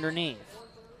Herr underneath.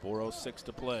 4:06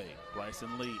 to play.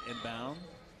 Bryson Lee inbound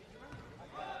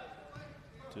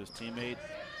to his teammate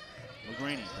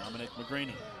McGreeny, Dominic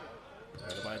McGreeny.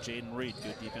 Guarded by Jaden Reed.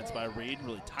 Good defense by Reed.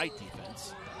 Really tight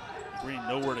defense. McGreeny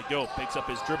nowhere to go. Picks up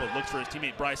his dribble. Looks for his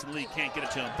teammate Bryson Lee. Can't get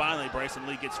it to him. Finally, Bryson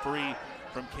Lee gets free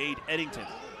from Cade Eddington.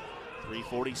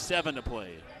 3:47 to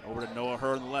play. Over to Noah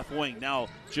Herr in the left wing. Now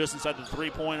just inside the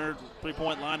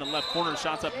three-point line in the left corner.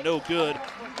 Shots up no good.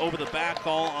 Over the back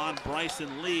call on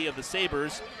Bryson Lee of the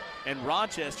Sabres. And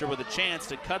Rochester with a chance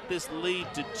to cut this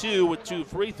lead to 2 with 2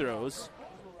 free throws.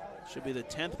 Should be the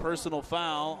 10th personal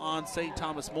foul on St.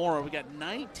 Thomas More. We got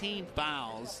 19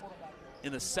 fouls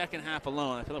in the second half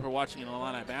alone. I feel like we're watching an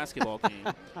Illini basketball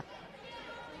game.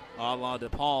 A la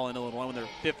DePaul in Illinois when there were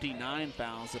 59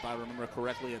 fouls, if I remember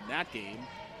correctly, in that game.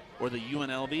 Or the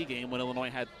UNLV game when Illinois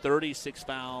had 36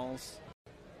 fouls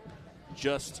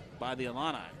just by the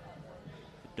Illini. I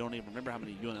don't even remember how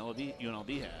many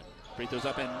UNLV had. Free throws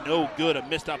up and no good. A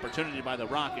missed opportunity by the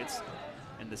Rockets.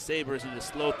 And the Sabres need to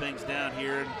slow things down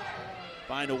here and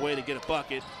find a way to get a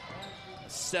bucket. A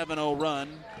 7-0 run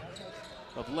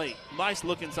of late. Nice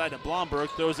look inside to Blomberg.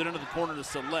 Throws it into the corner to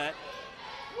Sillette.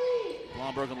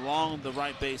 Blomberg along the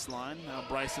right baseline. Now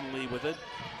Bryson Lee with it.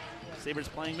 Sabres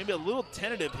playing maybe a little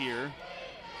tentative here.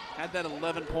 Had that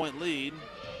 11-point lead.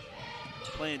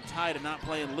 Playing tight and not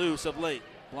playing loose of late.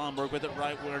 Blomberg with it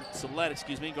right where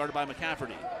Sillette, guarded by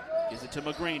McCafferty. Gives it to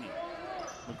McGreeny.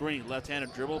 McGreeny,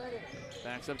 left-handed dribble.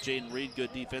 Backs up Jaden Reed.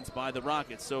 Good defense by the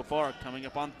Rockets so far. Coming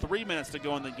up on 3 minutes to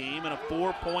go in the game and a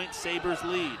 4-point Sabres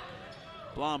lead.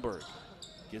 Blomberg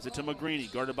gives it to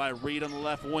McGreeny, guarded by Reed on the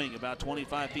left wing, about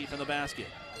 25 feet from the basket.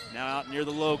 Now out near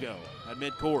the logo at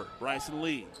midcourt. Bryson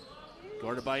Lee,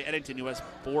 guarded by Eddington, who has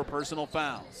 4 personal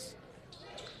fouls.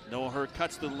 Noah Hurd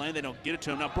cuts to the lane. They don't get it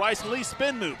to him. Now Bryson Lee,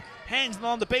 spin move. Hangs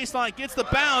along the baseline, gets the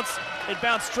bounce. It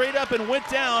bounced straight up and went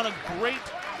down. A great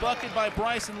bucket by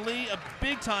Bryson Lee. A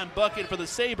big-time bucket for the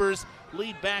Sabres.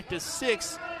 Lead back to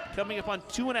 6. Coming up on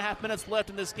 2.5 minutes left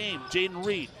in this game. Jaden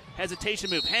Reed, hesitation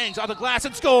move. Hangs off the glass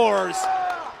and scores.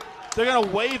 They're going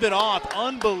to wave it off.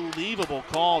 Unbelievable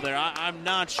call there. I'm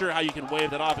not sure how you can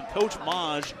wave that off. And Coach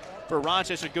Maj for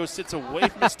Rochester sits away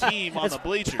from his team on the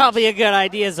bleachers. Probably a good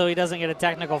idea so he doesn't get a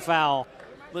technical foul.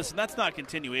 Listen, that's not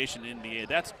continuation in the air.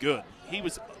 That's good. He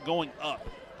was going up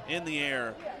in the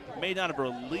air. May not have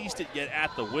released it yet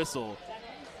at the whistle.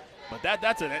 But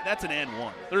that's an and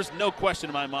one. There's no question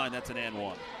in my mind that's an and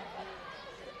one.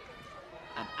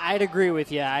 I'd agree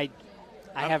with you. I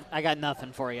got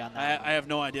nothing for you on that. I have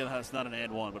no idea how it's not an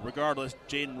and one. But regardless,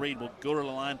 Jaden Reed will go to the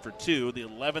line for 2. The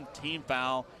 11th team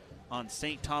foul on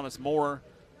St. Thomas More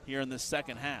here in the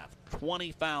second half.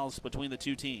 20 fouls between the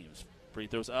two teams. Free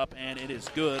throws up, and it is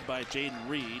good by Jaden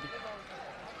Reed,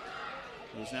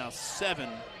 who's now 7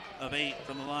 of 8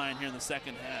 from the line here in the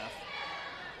second half.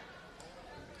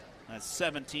 That's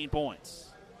 17 points.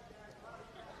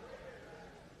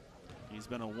 He's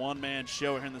been a one-man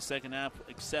show here in the second half,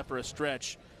 except for a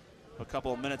stretch of a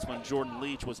couple of minutes when Jordan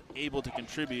Leach was able to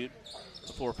contribute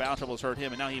before foul troubles hurt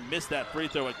him. And now he missed that free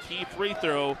throw, a key free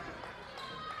throw.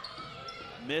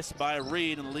 Missed by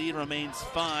Reed, and the lead remains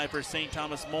 5 for St.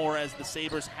 Thomas More as the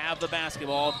Sabres have the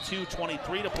basketball.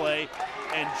 2:23 to play,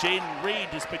 and Jaden Reed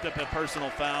just picked up a personal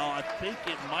foul. I think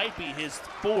it might be his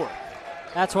 4th.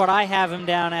 That's what I have him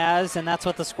down as, and that's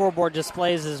what the scoreboard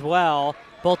displays as well.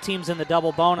 Both teams in the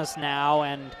double bonus now,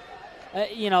 and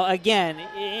again,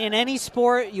 in any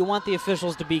sport, you want the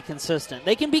officials to be consistent.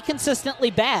 They can be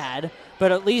consistently bad,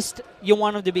 but at least you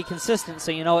want them to be consistent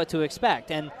so you know what to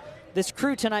expect. And this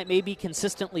crew tonight may be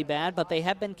consistently bad, but they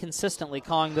have been consistently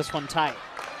calling this one tight.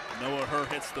 Noah Hurd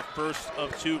hits the first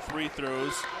of 2 free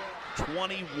throws.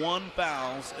 21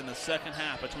 fouls in the second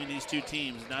half between these two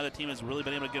teams. Neither team has really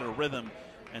been able to get a rhythm.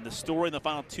 And the story in the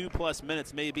final 2+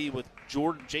 minutes may be with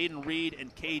Jaden Reed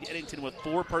and Cade Eddington with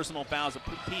 4 personal fouls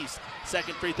apiece.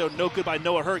 Second free throw, no good by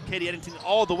Noah Hurd. Cade Eddington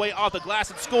all the way off the glass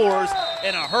and scores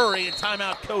in a hurry. And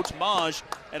timeout Coach Maj.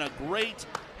 And a great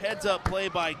heads-up play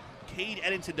by Cade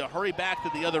Eddington to hurry back to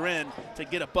the other end to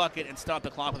get a bucket and stop the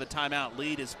clock with a timeout.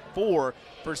 Lead is 4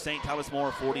 for St. Thomas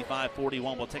More,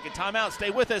 45-41. We'll take a timeout.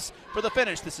 Stay with us for the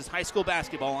finish. This is high school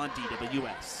basketball on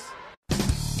DWS.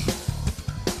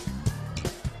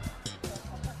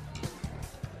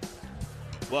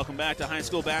 Welcome back to high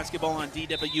school basketball on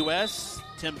DWS.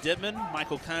 Tim Dittman,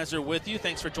 Michael Kaiser with you.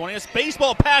 Thanks for joining us.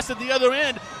 Baseball pass at the other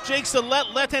end. Jake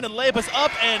Sillette, left-handed layup is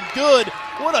up and good.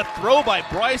 What a throw by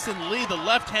Bryson Lee, the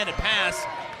left-handed pass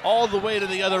all the way to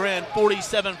the other end.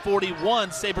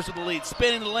 47-41, Sabres with the lead.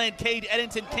 Spinning the lane, Cade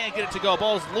Eddington can't get it to go.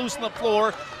 Ball's loose on the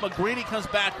floor. McGreeny comes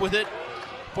back with it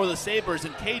for the Sabres,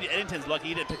 and Cade Eddington's lucky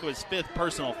he didn't pick up his 5th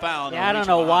personal foul. Yeah, I don't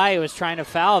know why he was trying to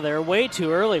foul there. Way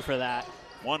too early for that.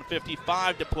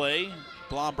 1:55 to play.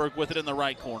 Blomberg with it in the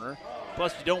right corner.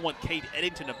 Plus, you don't want Cade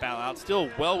Eddington to foul out. Still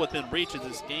well within reach of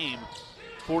this game.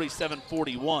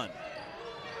 47-41.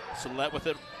 Sillette with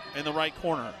it in the right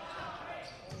corner.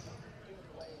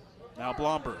 Now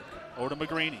Blomberg over to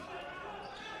McGreeny.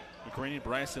 McGreeny,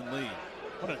 Bryson Lee.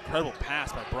 What an incredible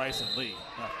pass by Bryson Lee.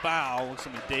 And a foul. Looks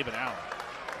like David Allen.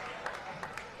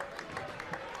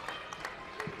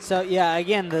 So, yeah,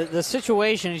 again, the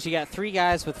situation is you got 3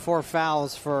 guys with 4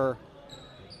 fouls for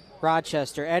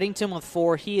Rochester. Eddington with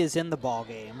 4. He is in the ball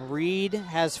game. Reed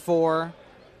has 4.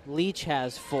 Leach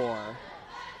has 4.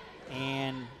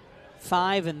 And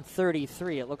 5 and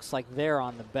 33, it looks like they're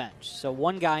on the bench. So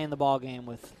 1 guy in the ball game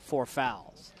with 4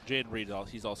 fouls. Jaden Reed,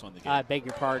 he's also in the game. I beg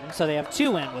your pardon. So they have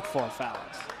 2 in with 4 fouls.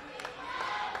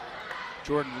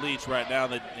 Jordan Leach right now,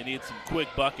 they need some quick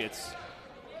buckets.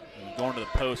 And going to the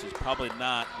post is probably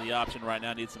not the option right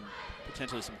now. Needs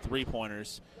potentially some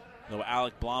 3-pointers. Though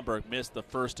Alec Blomberg missed the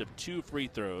first of 2 free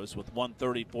throws with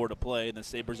 1:34 to play, and the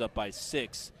Sabres up by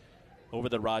 6 over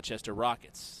the Rochester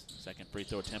Rockets. Second free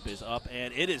throw attempt is up,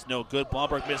 and it is no good.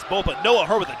 Blomberg missed both, but Noah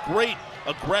Hurd with a great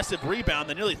aggressive rebound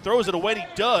that nearly throws it away, and he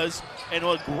does. And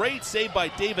a great save by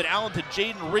David Allen to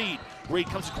Jaden Reed. Reed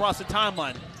comes across the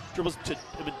timeline, dribbles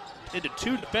into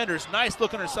 2 defenders. Nice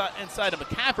look inside of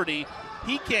McCafferty.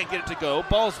 He can't get it to go.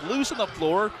 Ball's loose on the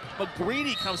floor.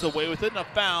 McGreedy comes away with it, and a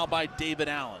foul by David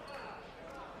Allen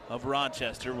of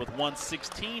Rochester with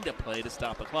 1:16 to play to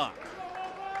stop the clock.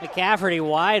 McCafferty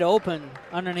wide open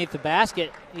underneath the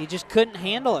basket. He just couldn't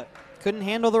handle it. Couldn't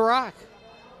handle the rock.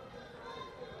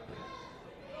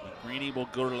 McGreedy will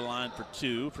go to the line for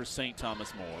 2 for St.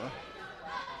 Thomas More.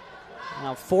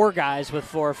 Now 4 guys with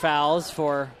 4 fouls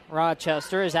for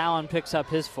Rochester as Allen picks up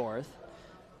his 4th.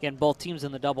 Again, both teams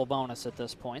in the double bonus at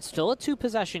this point. Still a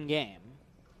 2-possession game.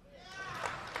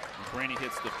 McGreedy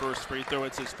hits the first free throw.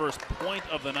 It's his first point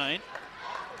of the night.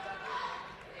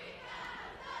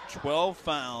 12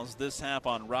 fouls this half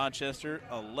on Rochester,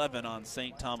 11 on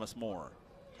St. Thomas More.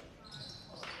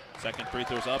 Second free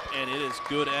throw's up, and it is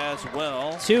good as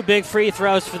well. 2 big free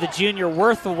throws for the junior,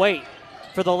 worth the wait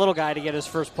for the little guy to get his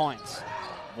first points.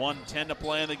 1:10 to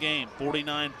play in the game,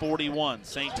 49-41.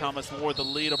 St. Thomas More the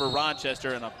lead over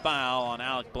Rochester, and a foul on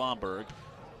Alec Blomberg.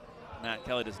 Matt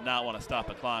Kelly does not want to stop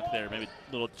the clock there. Maybe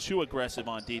a little too aggressive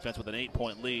on defense with an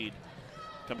 8-point lead.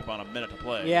 Coming up on a minute to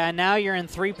play. Yeah, now you're in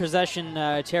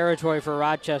 3-possession territory for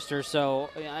Rochester. So,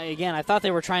 again, I thought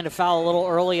they were trying to foul a little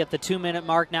early at the 2-minute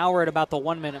mark. Now we're at about the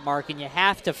 1-minute mark, and you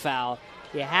have to foul.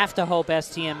 You have to hope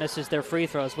STM misses their free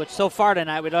throws, which so far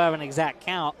tonight we don't have an exact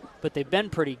count, but they've been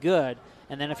pretty good.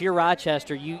 And then if you're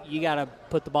Rochester, you got to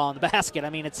put the ball in the basket.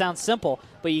 I mean, it sounds simple,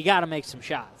 but you got to make some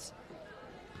shots.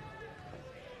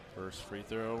 First free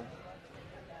throw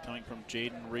coming from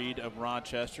Jaden Reed of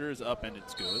Rochester is up, and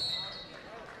it's good.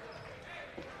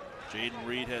 Jaden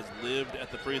Reed has lived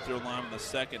at the free throw line in the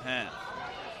second half.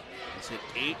 He's hit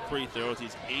 8 free throws.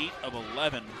 He's 8 of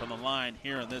 11 from the line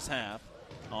here in this half.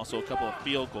 Also a couple of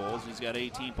field goals. He's got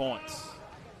 18 points.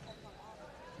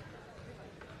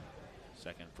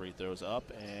 Second free throw's up,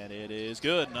 and it is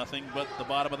good. Nothing but the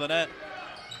bottom of the net.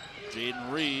 Jaden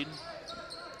Reed.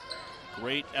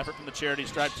 Great effort from the charity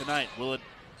stripe tonight.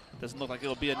 Doesn't look like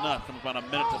it'll be enough. Coming about a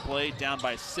minute to play, down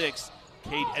by 6.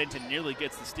 Cade Eddington nearly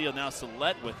gets the steal. Now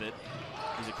Sillette with it.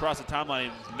 He's across the timeline,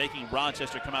 making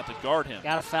Rochester come out to guard him.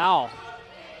 Got a foul.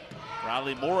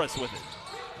 Riley Morris with it.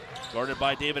 Guarded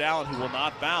by David Allen, who will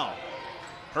not foul.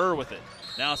 Her with it.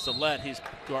 Now Sillette, he's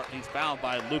fouled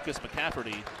by Lucas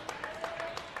McCafferty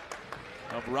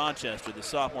of Rochester. The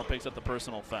sophomore picks up the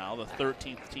personal foul, the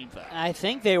 13th team foul. I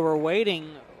think they were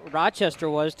waiting, Rochester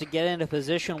was, to get in a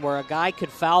position where a guy could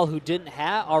foul who didn't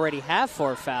already have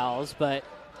 4 fouls, but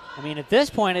I mean, at this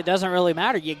point, it doesn't really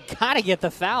matter. You got to get the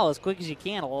foul as quick as you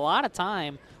can. A lot of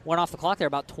time went off the clock there.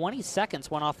 About 20 seconds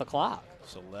went off the clock.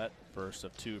 Sillette, first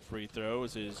of 2 free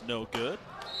throws, is no good.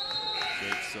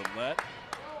 Jake Sillette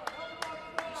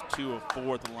was 2 of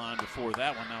 4 at the line before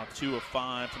that one. Now 2 of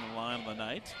 5 from the line on the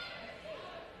night.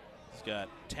 He's got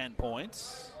 10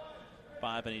 points,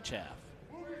 5 in each half.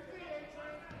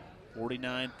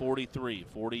 49-43,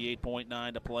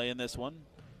 48.9 to play in this one.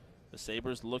 The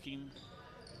Sabres looking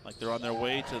like they're on their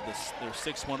way to their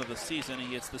 6th one of the season.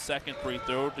 He hits the second free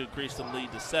throw to increase the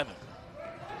lead to 7.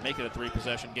 Make it a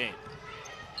 3-possession game.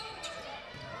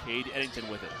 Cade Eddington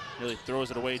with it. Nearly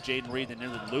throws it away. Jaden Reed, and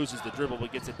nearly loses the dribble,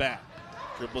 but gets it back.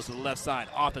 Dribbles to the left side,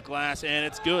 off the glass, and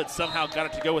it's good. Somehow got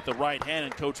it to go with the right hand,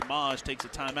 and Coach Maj takes a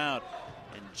timeout.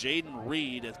 And Jaden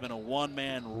Reed has been a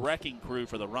one-man wrecking crew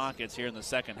for the Rockets here in the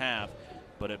second half,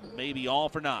 but it may be all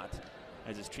for naught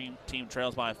as his team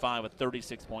trails by 5 with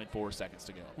 36.4 seconds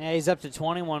to go. Yeah, he's up to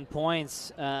 21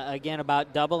 points, again,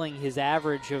 about doubling his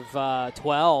average of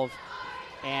 12.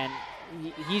 And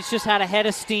he's just had a head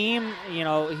of steam. You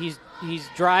know, he's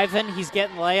driving, he's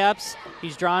getting layups,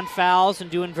 he's drawing fouls and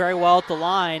doing very well at the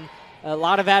line. A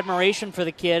lot of admiration for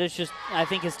the kid. It's just, I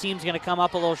think his team's going to come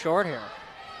up a little short here.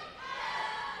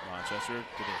 Rochester, do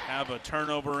they have a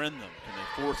turnover in them? Can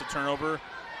they force a turnover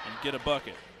and get a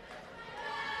bucket?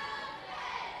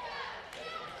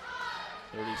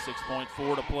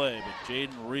 36.4 to play, but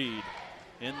Jaden Reed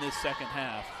in this second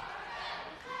half.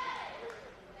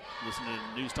 Listening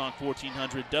to News Talk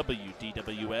 1400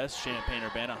 WDWS,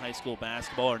 Champaign-Urbana High School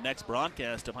basketball. Our next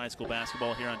broadcast of high school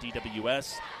basketball here on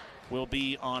DWS will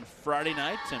be on Friday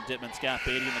night. Tim Dittman, Scott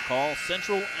Beatty in the call.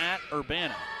 Central at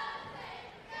Urbana.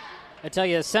 I tell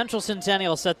you, Central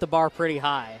Centennial set the bar pretty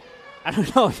high. I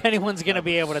don't know if anyone's going to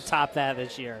be able to top that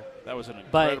this year. That was an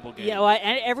incredible game. Yeah, well,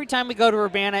 every time we go to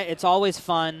Urbana, it's always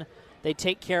fun. They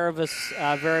take care of us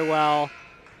very well.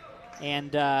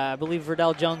 And I believe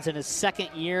Verdell Jones in his second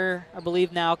year, I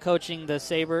believe now coaching the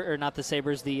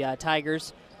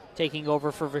Tigers, taking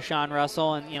over for Vashawn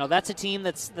Russell. And, you know, that's a team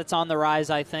that's on the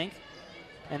rise, I think.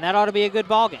 And that ought to be a good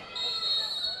ball game.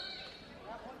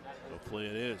 Hopefully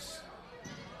it is.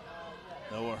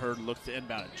 Noah Hurd looks to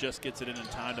inbound it, just gets it in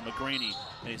time to McGreeny.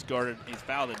 And he's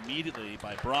fouled immediately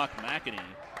by Brock McInerney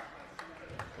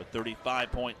with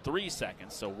 35.3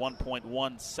 seconds. So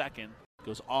 1.1 second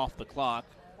goes off the clock.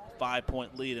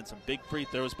 5-point lead and some big free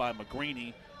throws by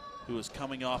McGreeny, who is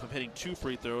coming off of hitting 2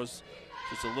 free throws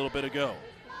just a little bit ago.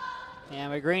 Yeah,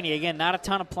 McGreeny, again, not a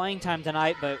ton of playing time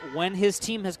tonight, but when his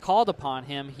team has called upon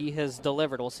him, he has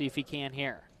delivered. We'll see if he can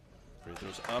here. Free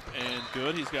throws up and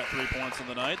good. He's got 3 points in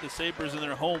the night. The Sabres in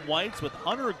their home whites with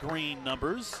hunter green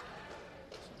numbers.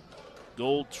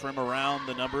 Gold trim around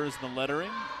the numbers and the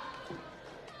lettering.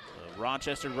 The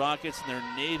Rochester Rockets in their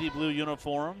navy blue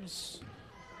uniforms.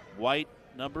 White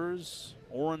numbers,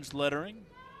 orange lettering.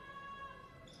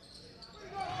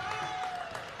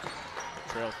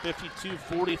 Trail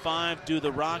 52-45 do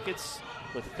the Rockets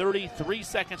with 33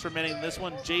 seconds remaining in this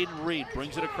one. Jaden Reed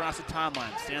brings it across the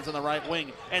timeline, stands on the right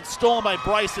wing, and stolen by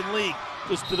Bryson Lee.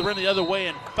 Goes to the rim the other way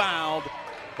and fouled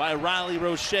by Riley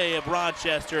Roche of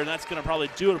Rochester, and that's going to probably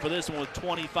do it for this one with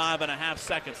 25.5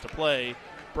 seconds to play.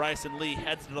 Bryson Lee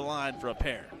heads to the line for a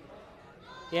pair.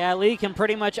 Yeah, Lee can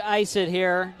pretty much ice it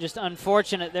here. Just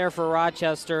unfortunate there for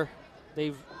Rochester.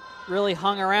 They've really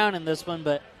hung around in this one,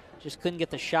 but just couldn't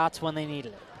get the shots when they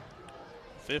needed it.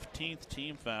 15th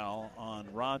team foul on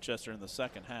Rochester in the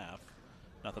second half.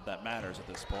 Not that that matters at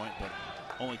this point, but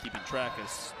only keeping track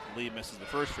as Lee misses the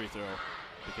first free throw,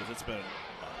 because it's been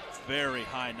a very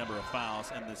high number of fouls,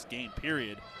 and this game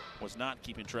period was not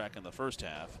keeping track in the first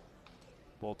half.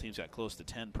 Both teams got close to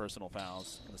 10 personal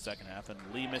fouls in the second half, and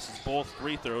Lee misses both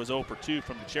free throws, 0 for 2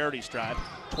 from the charity stripe.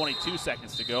 22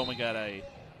 seconds to go, and we got a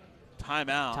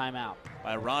timeout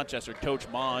by Rochester. Coach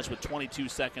Maj with 22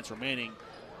 seconds remaining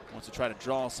wants to try to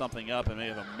draw something up and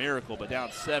maybe have a miracle, but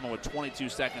down 7 with 22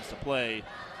 seconds to play.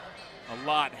 A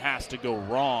lot has to go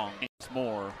wrong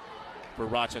more for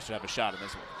Rochester to have a shot in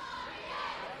this one.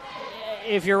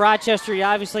 If you're Rochester, you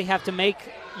obviously have to make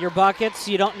your buckets.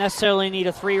 You don't necessarily need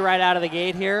a 3 right out of the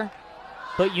gate here,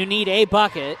 but you need a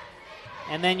bucket,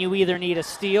 and then you either need a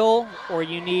steal or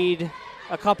you need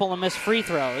a couple of missed free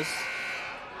throws,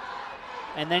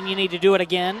 and then you need to do it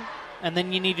again, and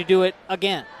then you need to do it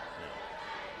again.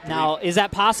 Now, is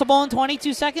that possible in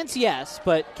 22 seconds? Yes,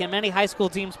 but can many high school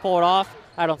teams pull it off?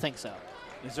 I don't think so.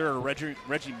 Is there a Reggie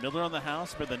Miller on the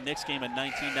house for the Knicks game in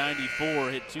 1994?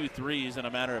 Hit 2 threes in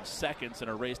a matter of seconds and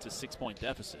erased a 6-point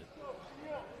deficit.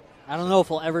 I don't know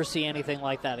if we'll ever see anything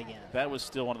like that again. That was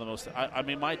still one of the most. I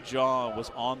mean, my jaw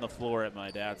was on the floor at my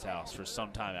dad's house for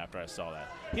some time after I saw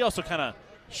that. He also kind of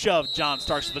shoved John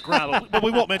Starks to the ground, but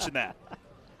we won't mention that.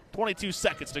 22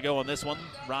 seconds to go on this one.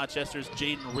 Rochester's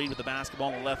Jaden Reed with the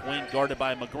basketball on the left wing, guarded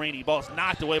by McGreeny. Ball's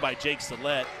knocked away by Jake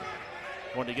Sillett.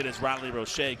 Going to get his Riley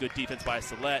Roche. Good defense by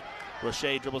Sillett.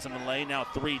 Roche dribbles in the lane. Now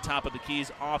 3, top of the keys,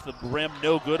 off the rim.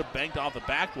 No good. Banked off the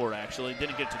backboard, actually.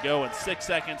 Didn't get to go in 6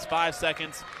 seconds, 5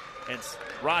 seconds. And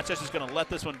Rochester's going to let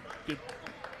this one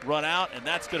run out, and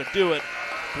that's going to do it.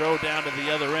 Throw down to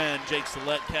the other end. Jake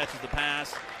Sillett catches the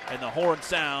pass, and the horn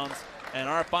sounds. And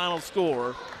our final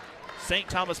score, St.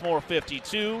 Thomas More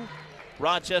 52,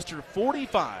 Rochester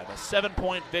 45. A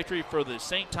 7-point victory for the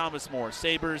St. Thomas More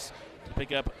Sabres to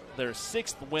pick up their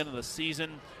 6th win of the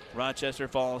season. Rochester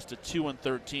falls to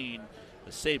 2-13.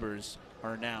 The Sabres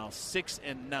are now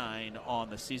 6-9 on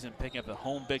the season, picking up the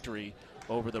home victory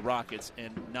over the Rockets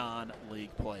in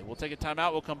non-league play. We'll take a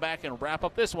timeout. We'll come back and wrap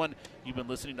up this one. You've been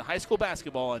listening to High School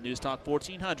Basketball on News Talk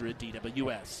 1400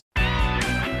 DWS.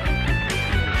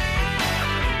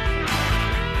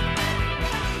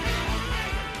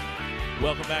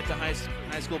 Welcome back to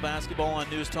High School Basketball on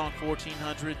News Talk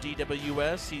 1400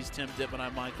 DWS. He's Tim Dittman.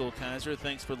 I'm Michael Kaiser.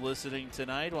 Thanks for listening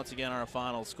tonight. Once again, our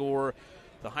final score,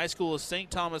 the high school is St.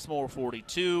 Thomas More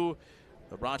 42,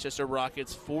 the Rochester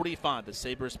Rockets 45. The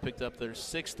Sabres picked up their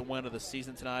 6th win of the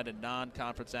season tonight in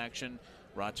non-conference action.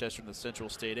 Rochester in the Central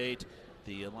State 8.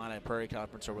 the Illini Prairie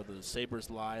Conference, or where the Sabres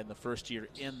lie in the first year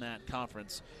in that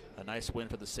conference. A nice win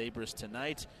for the Sabres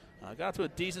tonight. Got to a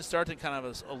decent start to kind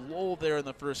of a lull there in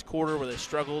the first quarter where they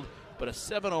struggled, but a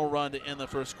 7-0 run to end the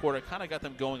first quarter kind of got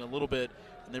them going a little bit,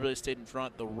 and they really stayed in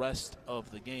front the rest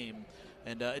of the game.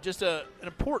 And just an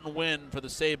important win for the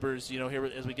Sabres, here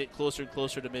as we get closer and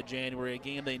closer to mid-January, a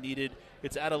game they needed.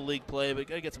 It's out of league play, but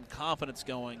got to get some confidence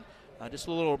going. Just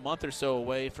a little month or so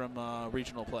away from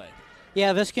regional play.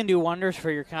 Yeah, this can do wonders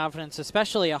for your confidence,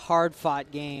 especially a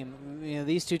hard-fought game.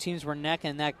 These two teams were neck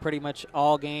and neck pretty much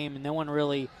all game, and no one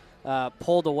really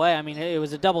pulled away. I mean, it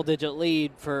was a double-digit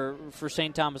lead for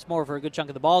St. Thomas More for a good chunk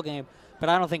of the ball game, but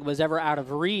I don't think it was ever out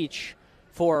of reach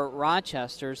for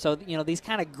Rochester. So, these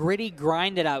kind of gritty,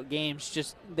 grinded-out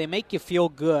games, they make you feel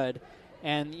good,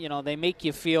 and, they make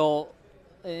you feel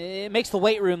 – it makes the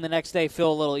weight room the next day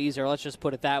feel a little easier. Let's just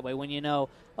put it that way. When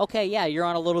okay, yeah, you're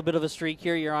on a little bit of a streak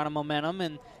here, you're on a momentum,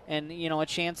 and a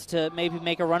chance to maybe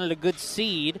make a run at a good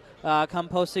seed come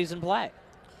postseason play.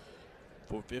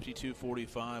 For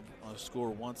 52-45 score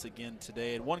once again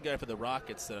today. And one guy for the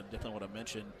Rockets that I definitely want to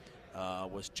mention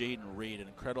was Jaden Reed. An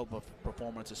incredible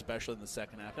performance, especially in the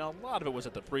second half. Now, a lot of it was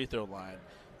at the free throw line.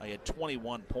 He had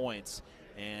 21 points,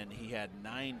 and he had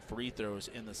 9 free throws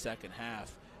in the second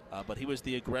half. But he was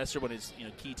the aggressor when his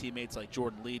key teammates like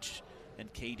Jordan Leach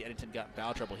and Cade Eddington got in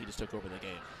foul trouble. He just took over the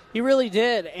game. He really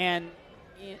did. And,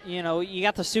 you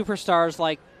got the superstars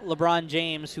like LeBron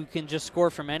James who can just score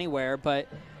from anywhere. But,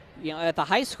 at the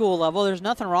high school level, there's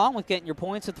nothing wrong with getting your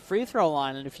points at the free throw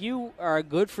line. And if you are a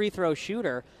good free throw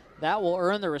shooter, that will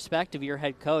earn the respect of your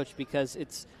head coach, because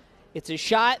it's a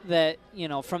shot that,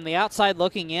 from the outside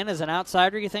looking in as an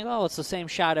outsider, you think, oh, it's the same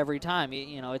shot every time.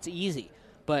 It's easy.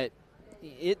 But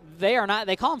they are not.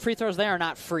 They call them free throws. They are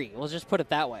not free. We'll just put it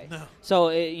that way. No. So,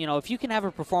 if you can have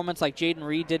a performance like Jaden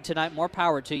Reed did tonight, more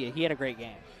power to you. He had a great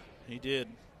game. He did.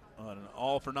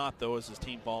 All for naught, though, as his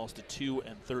team falls to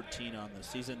 2-13 on the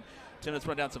season. Tim, let's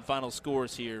run down some final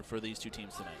scores here for these two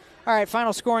teams tonight. All right,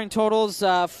 final scoring totals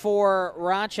for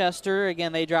Rochester.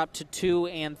 Again, they dropped to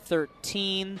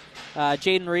 2-13.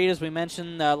 Jaden Reed, as we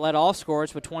mentioned, led all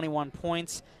scorers with 21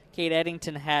 points. Cade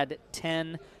Eddington had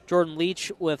 10. Jordan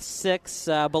Leach with 6,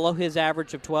 below his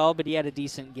average of 12, but he had a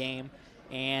decent game.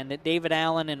 And David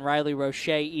Allen and Riley Roche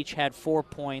each had 4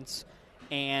 points.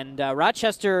 And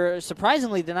Rochester,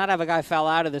 surprisingly, did not have a guy foul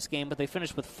out of this game, but they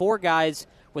finished with 4 guys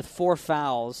with 4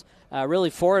 fouls. Really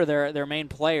 4 of their main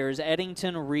players.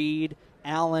 Eddington, Reed,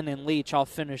 Allen, and Leach all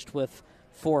finished with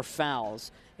 4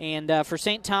 fouls. And for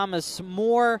St. Thomas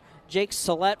More, Jake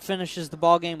Salette finishes the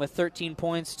ballgame with 13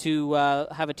 points to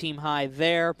have a team high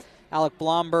there. Alec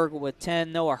Blomberg with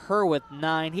 10. Noah Herr with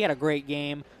 9. He had a great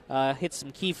game. Hit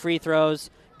some key free throws,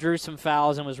 drew some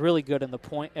fouls, and was really good in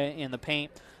the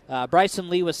paint. Bryson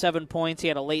Lee with 7 points. He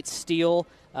had a late steal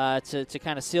to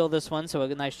kind of seal this one, so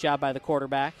a nice job by the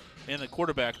quarterback. And the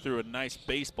quarterback threw a nice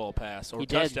baseball pass, or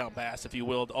touchdown pass, if you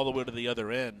will, all the way to the other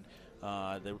end.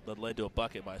 That led to a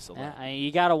bucket by Salette. Yeah,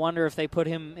 you got to wonder if they put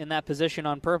him in that position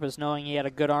on purpose, knowing he had a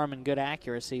good arm and good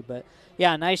accuracy. But,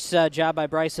 yeah, nice job by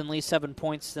Bryson Lee, 7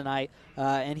 points tonight.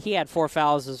 And he had 4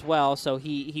 fouls as well, so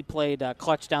he played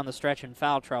clutch down the stretch in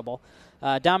foul trouble.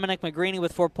 Dominic McGreeny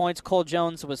with 4 points. Cole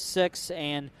Jones with 6,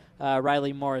 and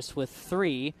Riley Morris with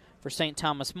 3 for St.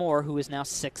 Thomas More, who is now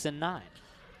 6-9.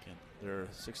 They're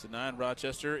 6-9.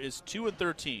 Rochester is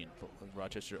 2-13.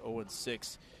 Rochester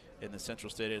 0-6 in the Central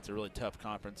State. It's a really tough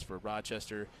conference for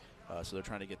Rochester, so they're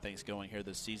trying to get things going here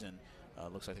this season.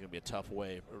 Looks like it's going to be a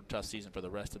tough season for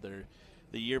the rest of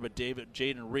the year. But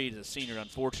Jaden Reed is a senior,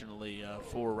 unfortunately,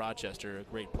 for Rochester, a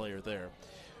great player there.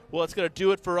 Well, that's going to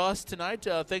do it for us tonight.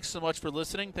 Thanks so much for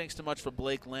listening. Thanks so much for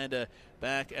Blake Landa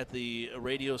back at the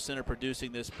Radio Center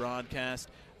producing this broadcast.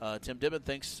 Tim Dibbin,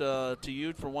 thanks to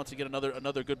you for once again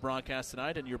another good broadcast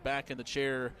tonight. And you're back in the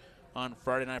chair on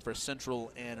Friday night for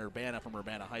Central and Urbana from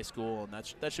Urbana High School, and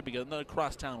that should be good. Another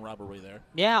crosstown rivalry there.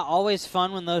 Yeah, always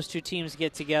fun when those two teams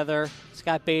get together.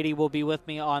 Scott Beatty will be with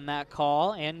me on that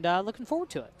call, and looking forward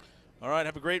to it. All right,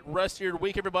 have a great rest of your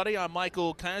week, everybody. I'm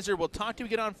Michael Kaiser. We'll talk to you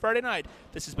again on Friday night.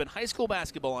 This has been High School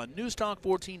Basketball on News Talk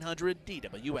 1400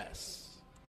 DWS.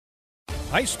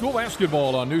 High school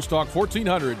basketball on News Talk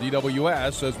 1400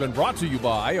 DWS has been brought to you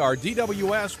by our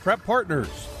DWS Prep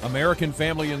Partners, American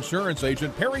Family Insurance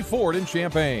Agent Perry Ford in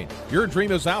Champaign. Your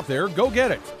dream is out there, go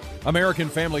get it. American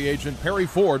Family Agent Perry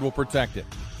Ford will protect it.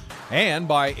 And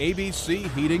by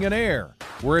ABC Heating and Air,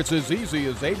 where it's as easy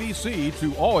as ABC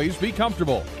to always be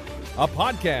comfortable. A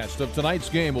podcast of tonight's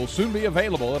game will soon be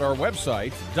available at our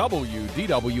website,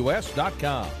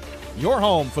 WDWS.com. Your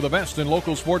home for the best in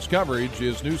local sports coverage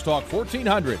is News Talk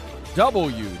 1400,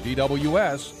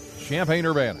 WDWS,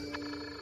 Champaign-Urbana.